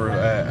through for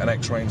an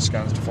X-ray and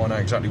scans to find out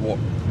exactly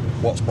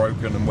what's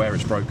broken and where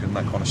it's broken,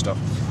 that kind of stuff.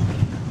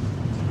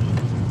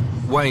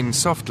 Wayne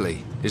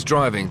Softly is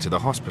driving to the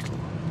hospital.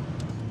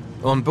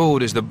 On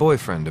board is the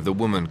boyfriend of the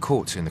woman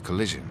caught in the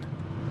collision.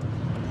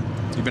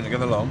 You've been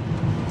together long?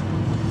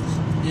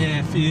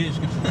 Yeah, a few years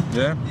ago.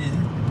 Yeah?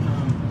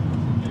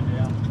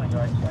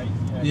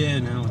 Yeah,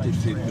 no, I did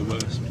feel the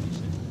worst.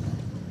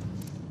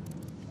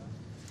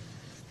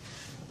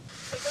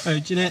 Oh,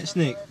 Jeanette's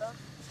Nick.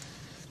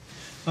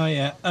 Oh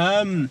yeah,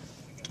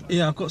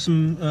 yeah. I've got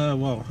some.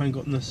 Well, I've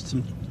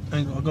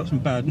got some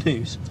bad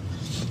news.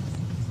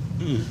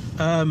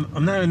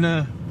 I'm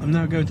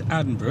now going to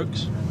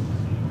Addenbrooks.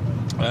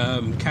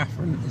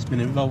 Catherine has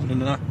been involved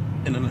in a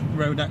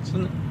road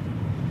accident.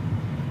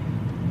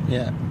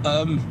 Yeah.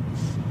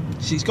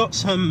 She's got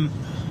some.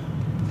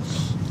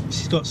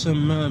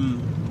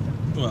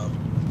 Well,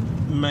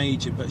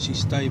 major, but she's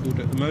stable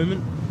at the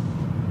moment.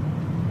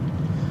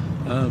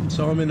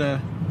 So I'm in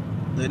a.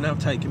 They're now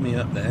taking me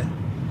up there.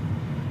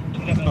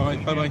 All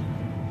right, bye bye.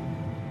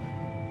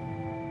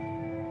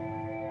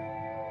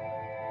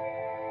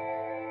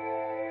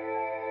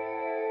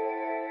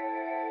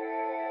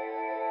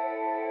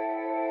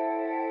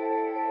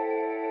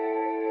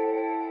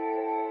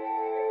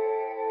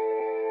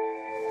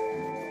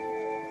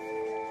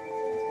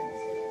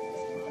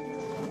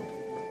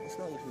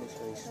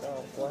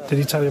 Did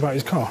he tell you about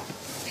his car?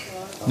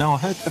 No, I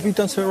heard. Have you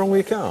done something wrong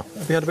with your car?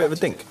 Have you had a bit of a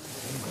dink?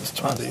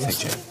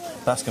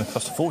 That's going to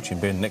cost a fortune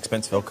being an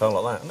expensive old car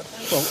like that,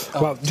 isn't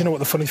it? Well, do you know what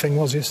the funny thing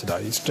was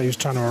yesterday? He was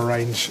trying to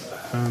arrange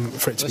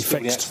for it to be fixed.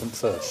 The accident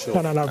first,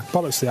 sure. No,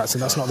 bollocks to the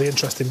accident. That's not the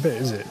interesting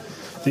bit, is it?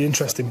 The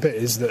interesting bit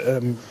is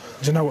that, do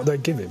you know what they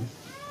give him?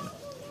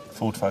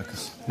 Ford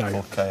Focus. No.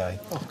 Ford KA.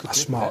 A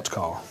smart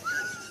car.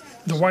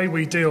 The way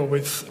we deal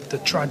with the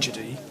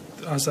tragedy,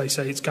 as they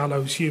say, it's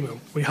gallows humour.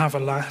 We have a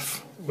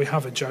laugh, we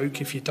have a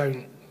joke. If you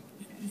don't,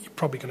 you're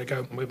probably going to go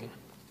and wibble.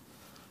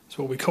 That's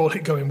what we call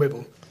it, going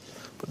wibble.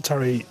 But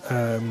Terry,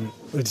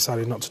 we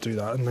decided not to do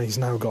that, and he's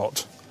now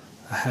got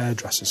a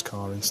hairdresser's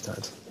car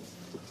instead.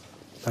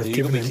 You've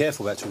got to be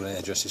careful about talking about a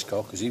hairdresser's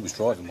car, because he was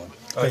driving one.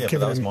 Oh, yeah, but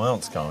that was my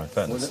aunt's car, in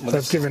fairness.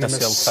 They've given him a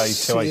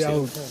SLK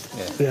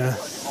 280. Yeah.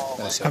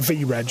 A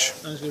V-Reg.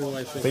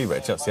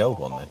 V-Reg, that's the old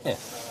one, then? Yeah.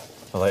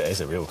 Well, that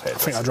is a real hairdresser. I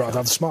think I'd rather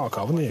have the smart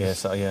car, wouldn't you? Yeah,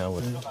 so, yeah, I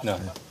would. No.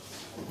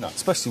 No.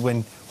 Especially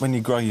when you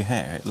grow your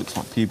hair, it looks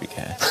like pubic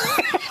hair. Look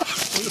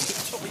at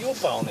the top of your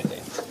barnet,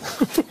 then.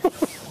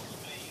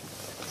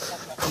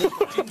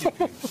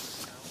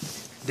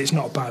 It's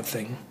not a bad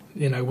thing.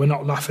 You know, we're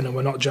not laughing and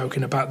we're not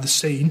joking about the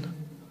scene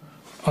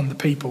and the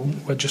people.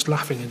 We're just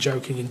laughing and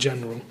joking in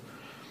general,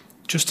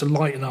 just to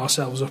lighten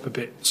ourselves up a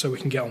bit so we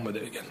can get on with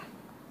it again.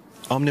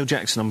 I'm Neil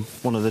Jackson. I'm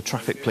one of the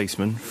traffic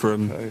policemen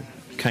from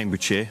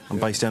Cambridgeshire. I'm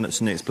based down at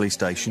St Neots Police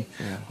Station.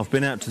 Yeah. I've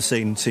been out to the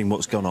scene and seen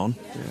what's gone on.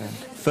 Yeah.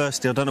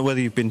 Firstly, I don't know whether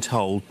you've been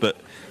told, but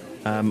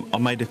I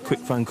made a quick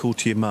phone call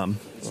to your mum.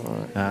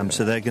 Right,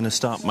 so they're going to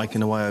start making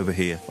their way over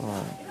here.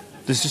 Right.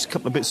 There's just a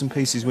couple of bits and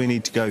pieces we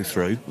need to go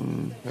through.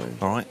 Okay.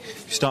 All right?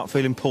 If you start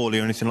feeling poorly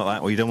or anything like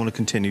that, or you don't want to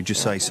continue,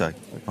 just say so.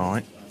 All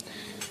right?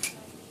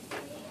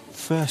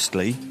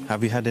 Firstly,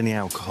 have you had any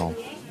alcohol?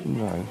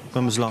 No.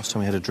 When was the last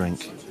time you had a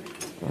drink?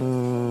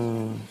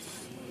 Sunday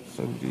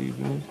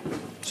evening.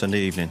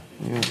 Sunday evening?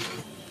 Yeah. Going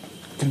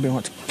to be all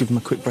right to give him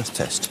a quick breath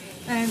test?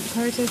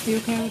 Protest, are you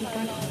okay with the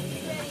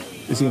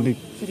breath? Is he going to be...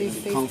 Should he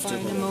feel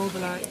fine and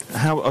mobilise?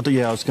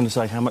 Yeah, I was going to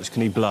say, how much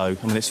can he blow?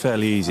 I mean, it's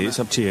fairly easy. It's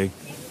up to you.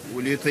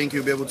 Will you think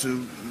you'll be able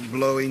to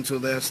blow into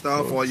their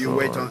stuff, or you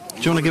wait on...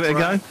 Do you want to give it a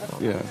go?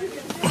 Yeah.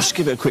 Let's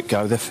give it a quick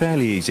go. They're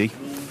fairly easy.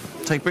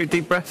 Take a very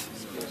deep breath.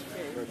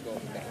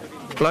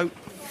 Blow.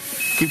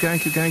 Keep going,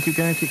 keep going, keep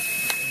going.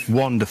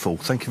 Wonderful.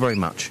 Thank you very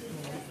much.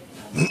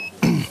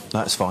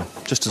 That's fine,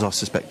 just as I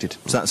suspected.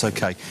 So that's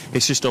okay.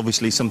 It's just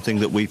obviously something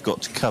that we've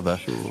got to cover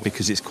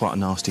because it's quite a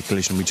nasty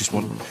collision. We just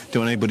don't want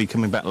anybody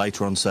coming back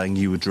later on saying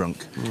you were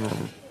drunk. Yeah.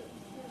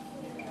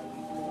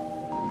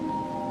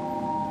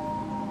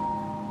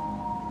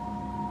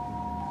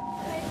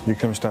 You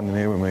come standing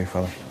here with me,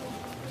 fella.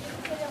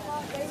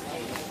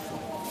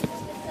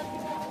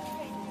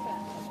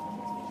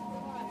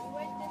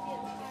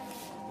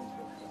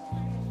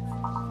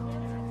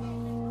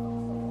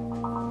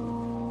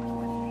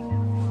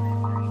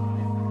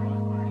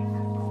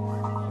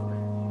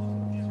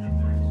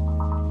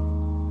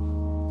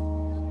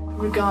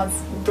 Regards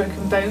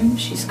broken bone,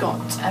 she's got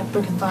a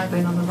broken thigh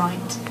bone on the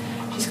right.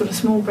 She's got a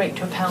small break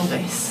to her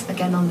pelvis,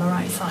 again on the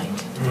right side.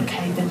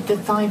 Okay, the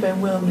thigh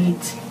bone will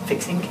need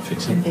fixing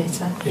in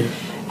theatre.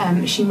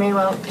 Yeah. She may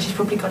well, she's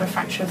probably got a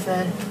fracture of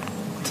the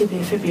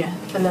tibia fibula,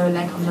 the lower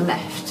leg on the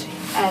left.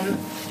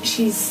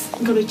 She's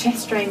got a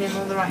chest drain in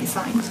on the right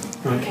side.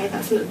 Right. Okay,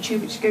 that's a little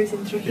tube which goes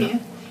in through here,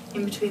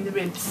 in between the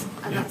ribs,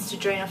 and Yeah. that's to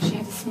drain off. She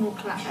has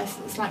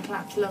a slight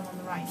collapsed lung on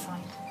the right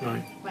side,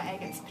 Right. where air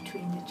gets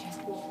between the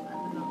chest wall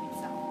and the lung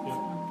itself.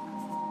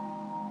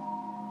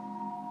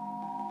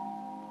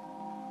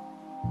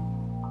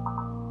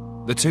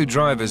 The two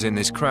drivers in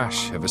this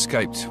crash have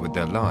escaped with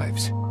their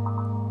lives.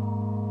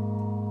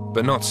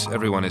 But not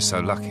everyone is so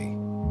lucky.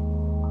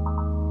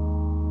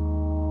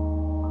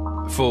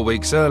 4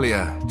 weeks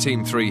earlier,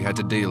 Team 3 had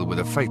to deal with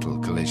a fatal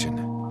collision.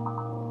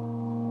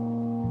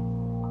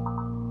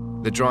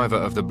 The driver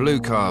of the blue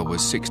car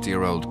was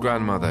 60-year-old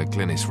grandmother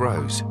Glynis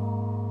Rose.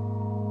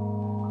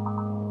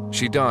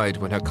 She died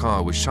when her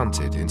car was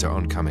shunted into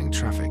oncoming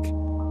traffic.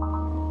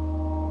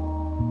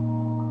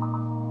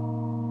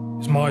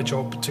 It's my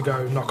job to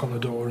go knock on the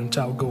door and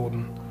tell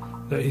Gordon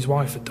that his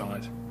wife had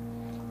died.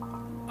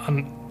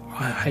 And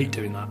I hate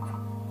doing that.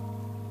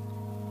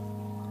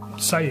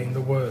 Saying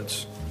the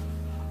words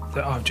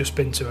that I've just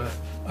been to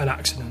an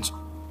accident,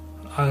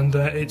 and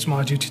it's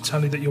my duty to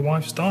tell you that your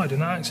wife's died in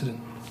that accident.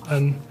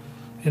 And,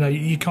 you know,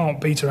 you can't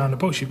beat around the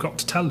bush. You've got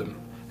to tell them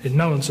in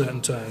no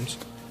uncertain terms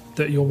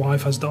that your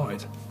wife has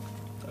died.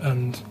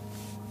 And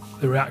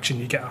the reaction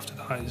you get after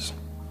that is,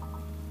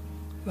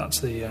 that's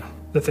the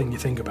thing you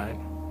think about.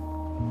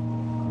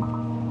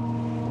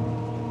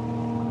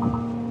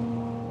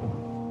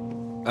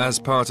 As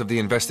part of the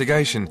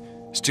investigation,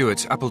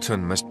 Stuart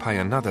Appleton must pay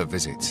another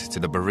visit to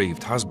the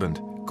bereaved husband,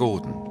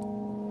 Gordon.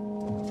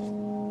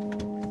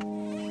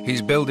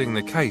 He's building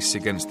the case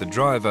against the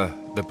driver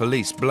the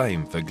police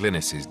blame for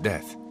Glynis's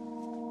death.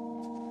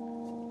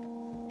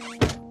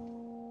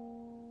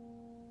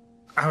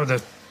 How are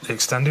the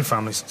extended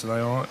families today,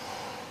 all right?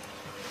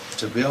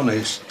 To be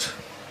honest,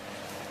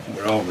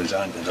 We're all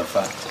resigned to the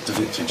fact that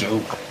it's a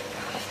joke.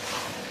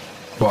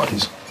 What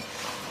is?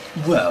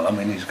 Well, I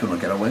mean, he's going to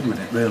get away with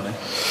it, really.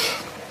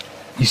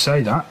 You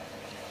say that.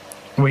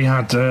 We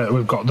had,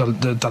 we've got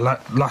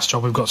the last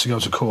job we've got to go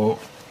to court.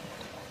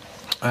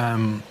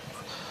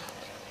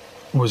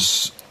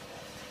 Was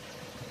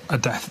a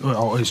death.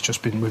 Well, it's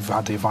just been. We've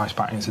had the advice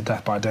back. It's a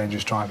death by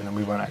dangerous driving, and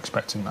we weren't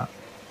expecting that.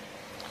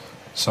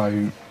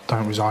 So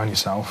don't resign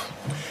yourself.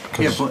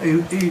 Yeah, but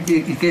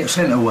he gets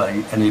sent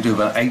away, and he do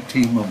about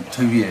 18 months,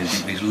 2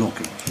 years if he's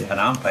lucky. Yeah. And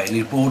I'm paying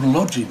his board and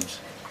lodgings.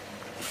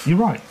 You're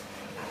right.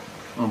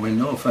 I mean,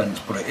 no offence,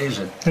 but it is.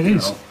 It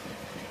is.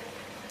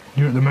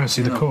 You're at the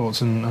mercy of the courts,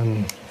 and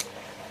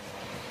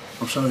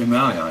I'm sorry, in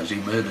my eyes, he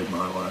murdered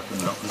my wife, and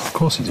that was. Of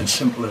course he did. As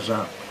simple as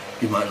that.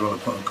 You might as well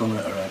have put a gun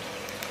at her head.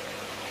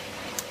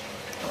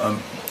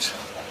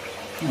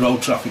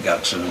 Road traffic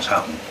accidents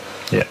happen.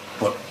 Yeah.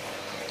 But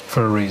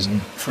for a reason.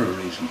 For a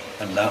reason,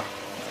 and that,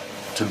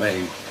 to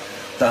me,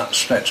 that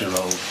stretch of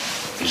road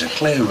is a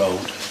clear road.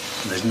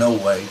 And there's no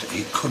way that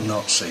he could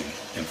not see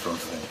in front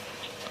of him.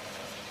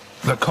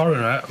 The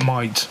coroner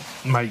might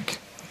make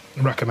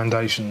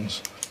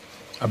recommendations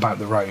about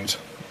the road.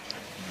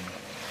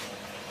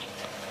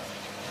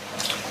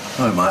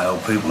 Well, it might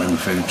help people in the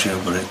future,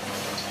 but it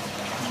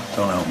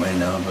don't help me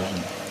now, does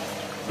it?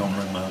 Don't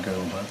bring my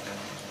girl back.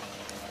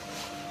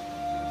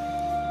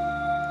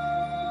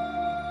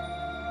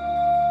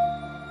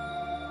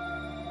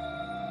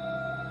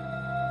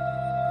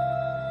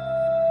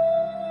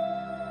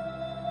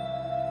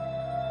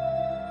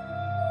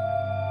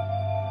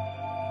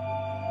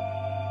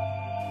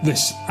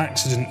 This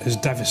accident has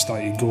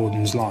devastated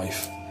Gordon's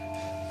life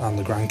and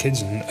the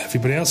grandkids and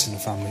everybody else in the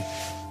family.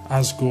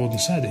 As Gordon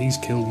said, he's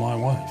killed my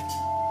wife.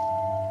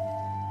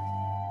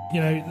 You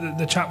know,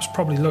 the chap's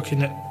probably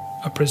looking at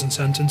a prison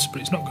sentence,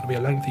 but it's not going to be a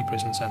lengthy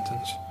prison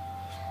sentence.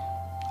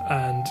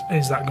 And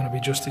is that going to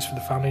be justice for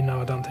the family?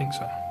 No, I don't think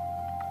so.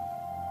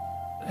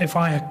 If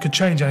I could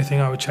change anything,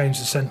 I would change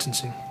the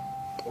sentencing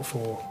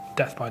for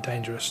death by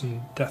dangerous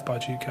and death by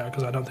due care,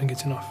 because I don't think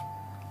it's enough.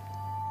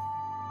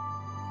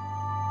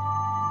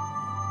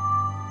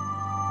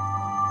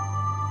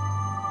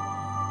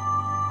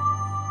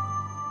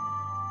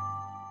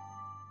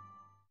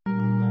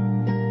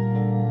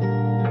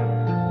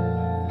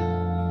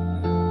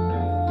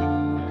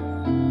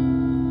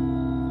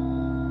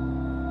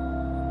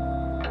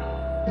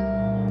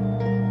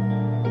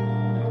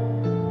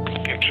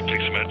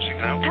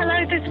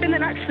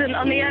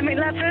 On the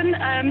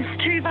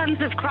M11, two vans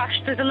have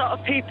crashed. There's a lot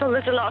of people,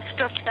 there's a lot of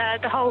stuff there.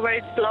 The whole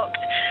road's blocked.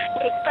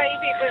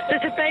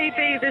 There's a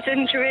baby, there's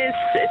injuries.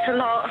 It's a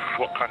lot.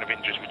 What kind of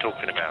injuries are we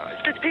talking about?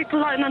 There's people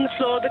lying on the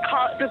floor. The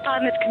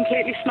van is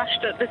completely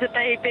smashed up. There's a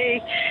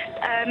baby.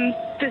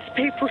 There's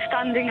people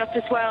standing up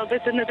as well.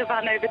 There's another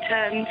van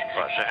overturned.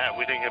 Right, so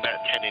we're doing about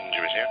 10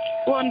 injuries,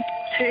 yeah? 1,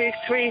 2,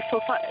 3,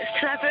 4, 5,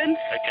 7.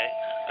 Okay.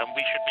 And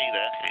we should be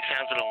there. It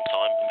sounds a long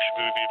time. We should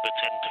be with you about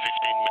 10 to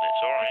 15 minutes,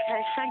 all right?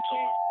 Okay, thank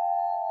you.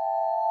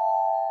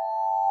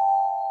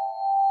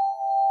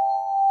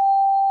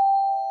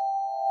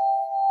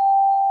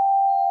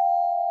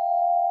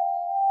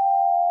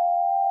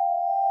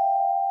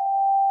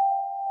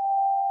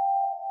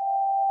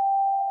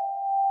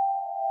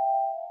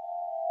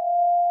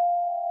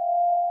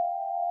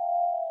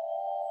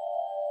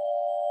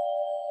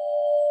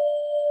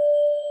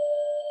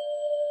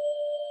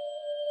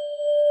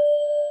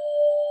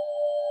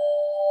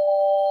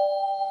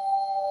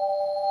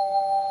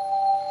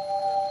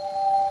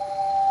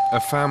 A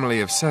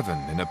family of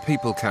 7 in a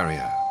people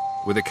carrier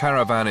with a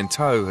caravan in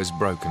tow has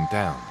broken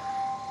down.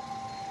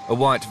 A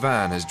white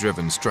van has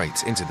driven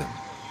straight into them,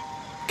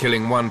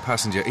 killing one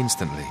passenger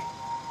instantly.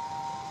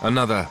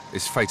 Another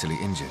is fatally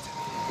injured.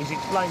 He's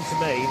explained to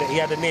me that he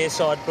had a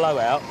near-side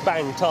blowout,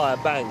 bang, tyre,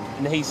 bang,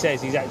 and he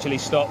says he's actually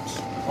stopped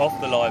off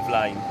the live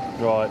lane.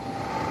 Right.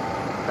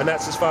 And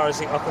that's as far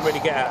as I can really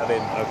get out of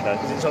him.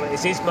 Okay.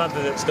 It's his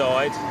mother that's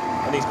died,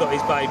 and he's got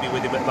his baby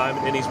with him at the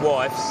moment, and his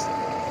wife's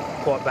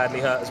quite badly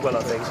hurt as well,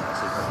 I think.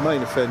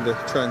 Main offender,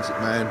 transit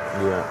man.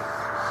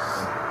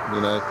 Yeah. You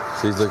know,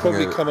 so he's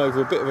probably come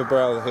over a bit of a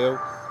brow of the hill.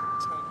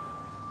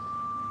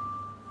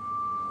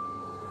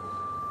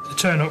 You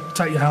turn up,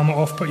 take your helmet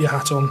off, put your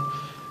hat on,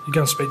 you go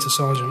and speak to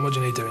Sergeant. What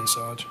do you need doing,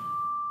 Sarge?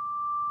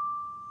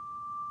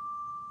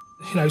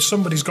 You know,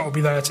 somebody's got to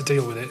be there to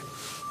deal with it,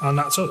 and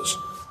that's us.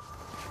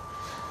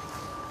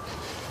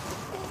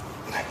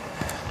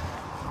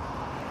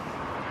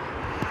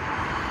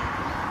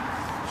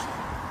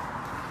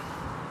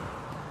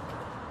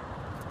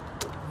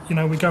 You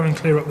know, we go and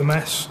clear up the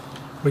mess.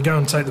 We go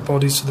and take the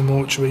bodies to the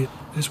mortuary.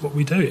 It's what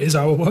we do. It is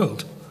our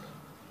world.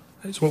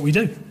 It's what we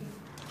do.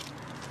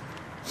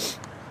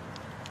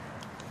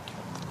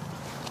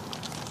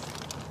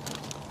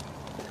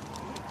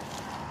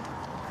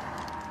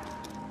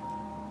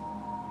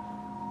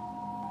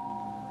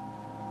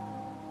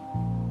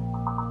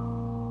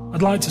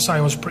 I'd like to say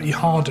I was pretty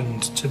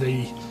hardened to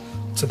the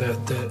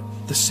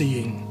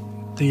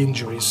seeing, the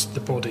injuries, the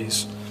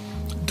bodies.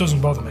 It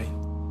doesn't bother me.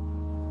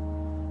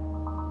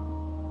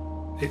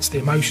 It's the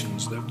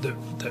emotions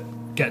that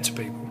get to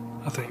people,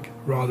 I think,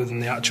 rather than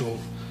the actual,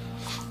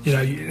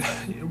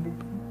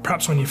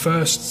 perhaps when you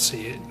first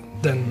see it,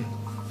 then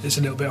it's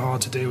a little bit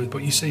hard to deal with,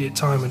 but you see it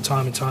time and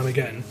time and time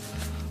again,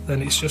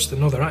 then it's just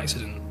another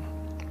accident.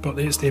 But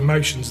it's the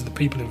emotions of the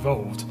people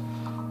involved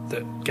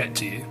that get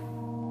to you.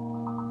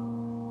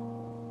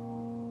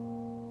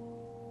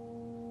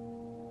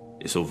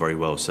 It's all very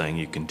well saying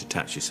you can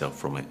detach yourself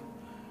from it,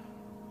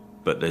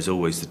 but there's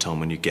always the time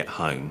when you get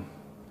home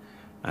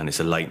and it's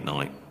a late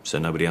night, so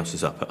nobody else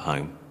is up at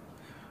home,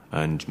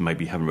 and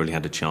maybe you haven't really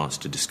had a chance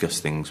to discuss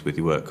things with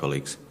your work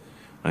colleagues,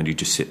 and you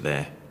just sit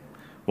there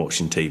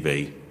watching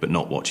TV, but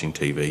not watching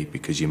TV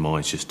because your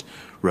mind's just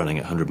running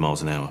at 100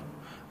 miles an hour,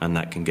 and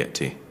that can get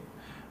to you.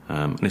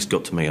 And it's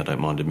got to me, I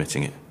don't mind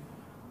admitting it.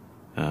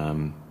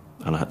 And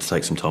I had to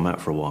take some time out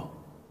for a while.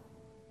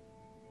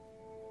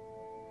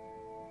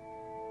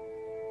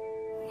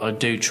 I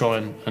do try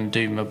and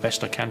do my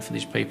best I can for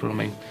these people. I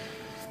mean,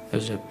 there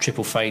was a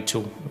triple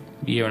fatal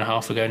a year and a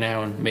half ago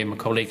now, and me and my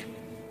colleague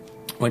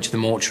went to the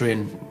mortuary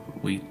and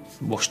we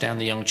washed down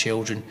the young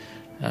children,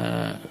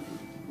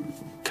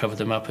 covered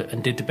them up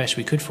and did the best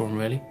we could for them,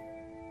 really.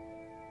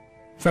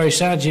 Very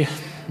sad, you're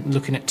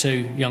looking at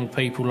two young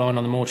people lying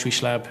on the mortuary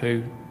slab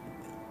who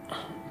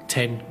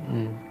 10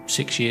 and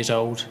 6 years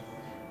old,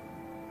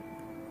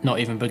 not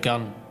even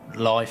begun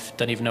life,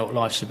 don't even know what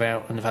life's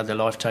about, and have had their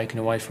life taken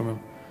away from them.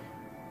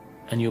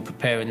 And you're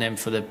preparing them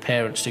for the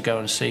parents to go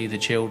and see the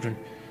children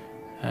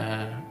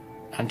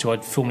and to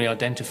formally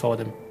identify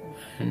them.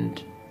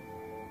 And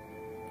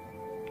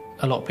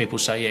a lot of people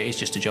say, yeah, it's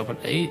just a job.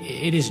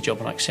 It is a job,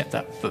 and I accept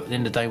that, but at the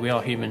end of the day, we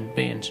are human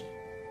beings.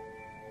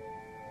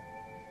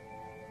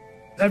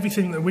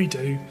 Everything that we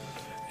do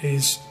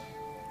is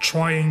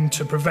trying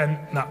to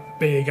prevent that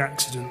big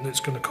accident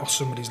that's going to cost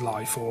somebody's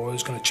life or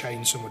is going to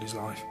change somebody's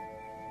life.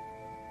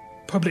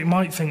 Public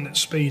might think that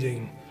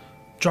speeding,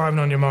 driving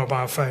on your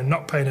mobile phone,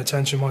 not paying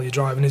attention while you're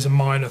driving is a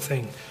minor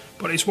thing,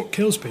 but it's what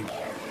kills people.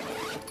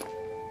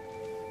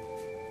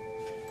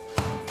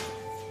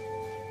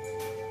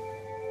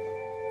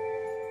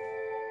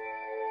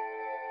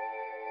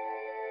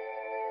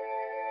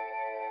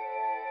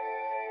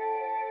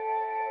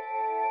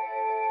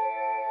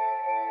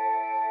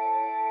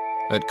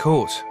 At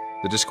court,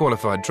 the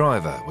disqualified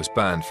driver was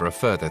banned for a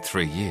further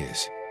 3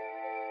 years.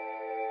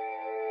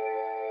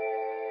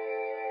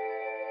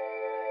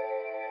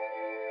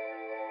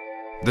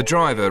 The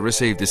driver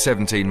received a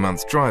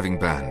 17-month driving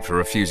ban for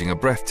refusing a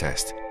breath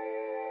test.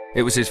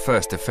 It was his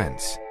first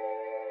offence.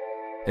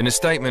 In a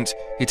statement,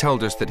 he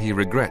told us that he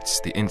regrets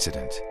the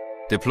incident,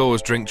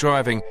 deplores drink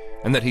driving,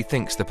 and that he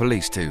thinks the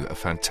police do a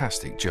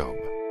fantastic job.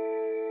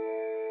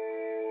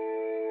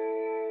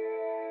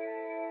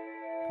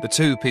 The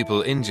two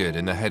people injured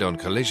in the head-on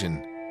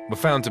collision were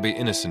found to be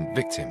innocent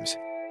victims.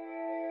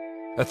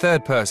 A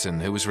third person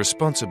who was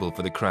responsible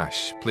for the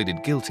crash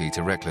pleaded guilty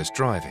to reckless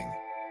driving.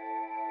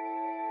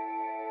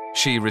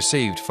 She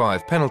received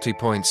 5 penalty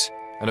points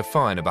and a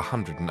fine of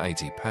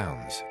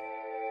 £180.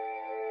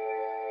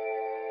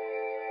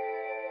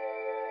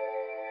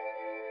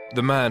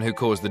 The man who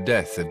caused the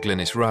death of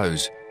Glynis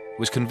Rose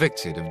was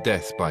convicted of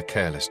death by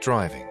careless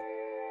driving.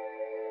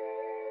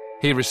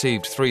 He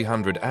received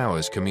 300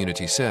 hours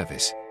community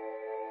service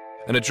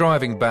and a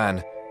driving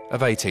ban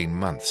of 18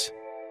 months.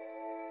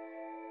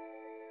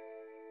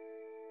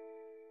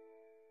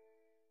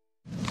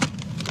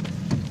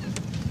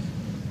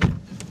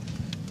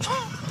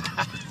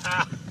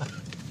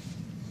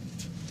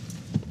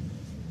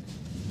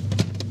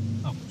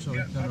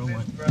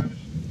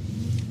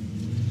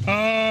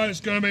 It's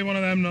going to be one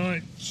of them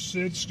nights.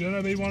 It's going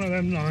to be one of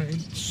them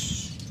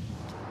nights.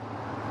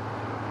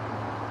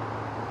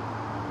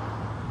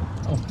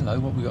 Oh, hello,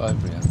 what have we got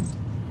over here?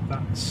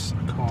 That's a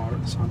car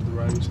at the side of the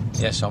road.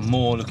 Yes, I'm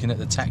more looking at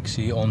the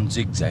taxi on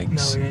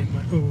zigzags. No, he ain't,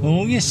 mate.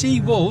 Oh, yes,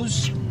 he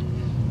was.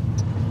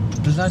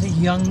 Bloody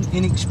young,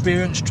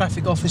 inexperienced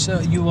traffic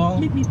officer you are.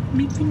 3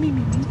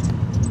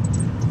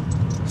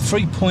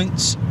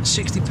 points,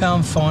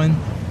 £60 fine.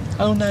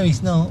 Oh, no,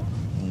 he's not.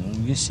 Oh,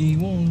 yes, he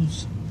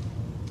was.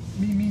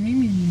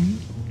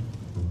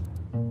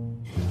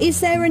 Is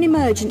there an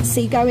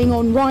emergency going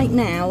on right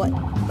now?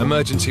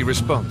 Emergency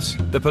response.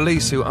 The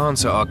police who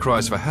answer our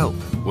cries for help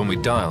when we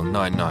dial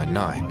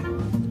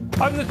 999.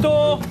 Open the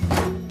door!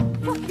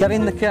 Get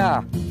in the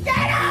car. Get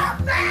off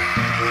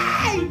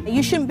me!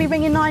 You shouldn't be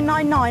ringing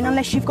 999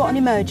 unless you've got an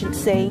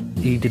emergency.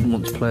 He didn't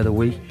want to play the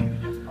Wii.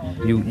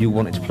 You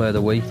wanted to play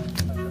the Wii.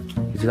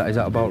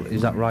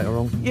 Is that right or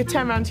wrong? You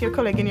turn around to your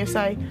colleague and you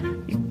say,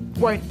 you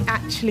won't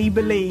actually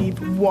believe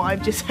what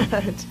I've just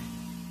heard.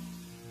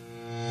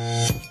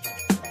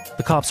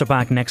 The cops are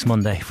back next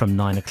Monday from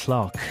 9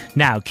 o'clock.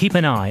 Now, keep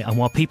an eye on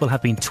what people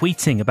have been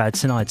tweeting about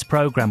tonight's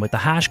programme with the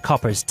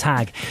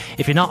 #CoppersTag.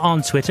 If you're not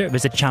on Twitter,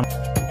 visit channel...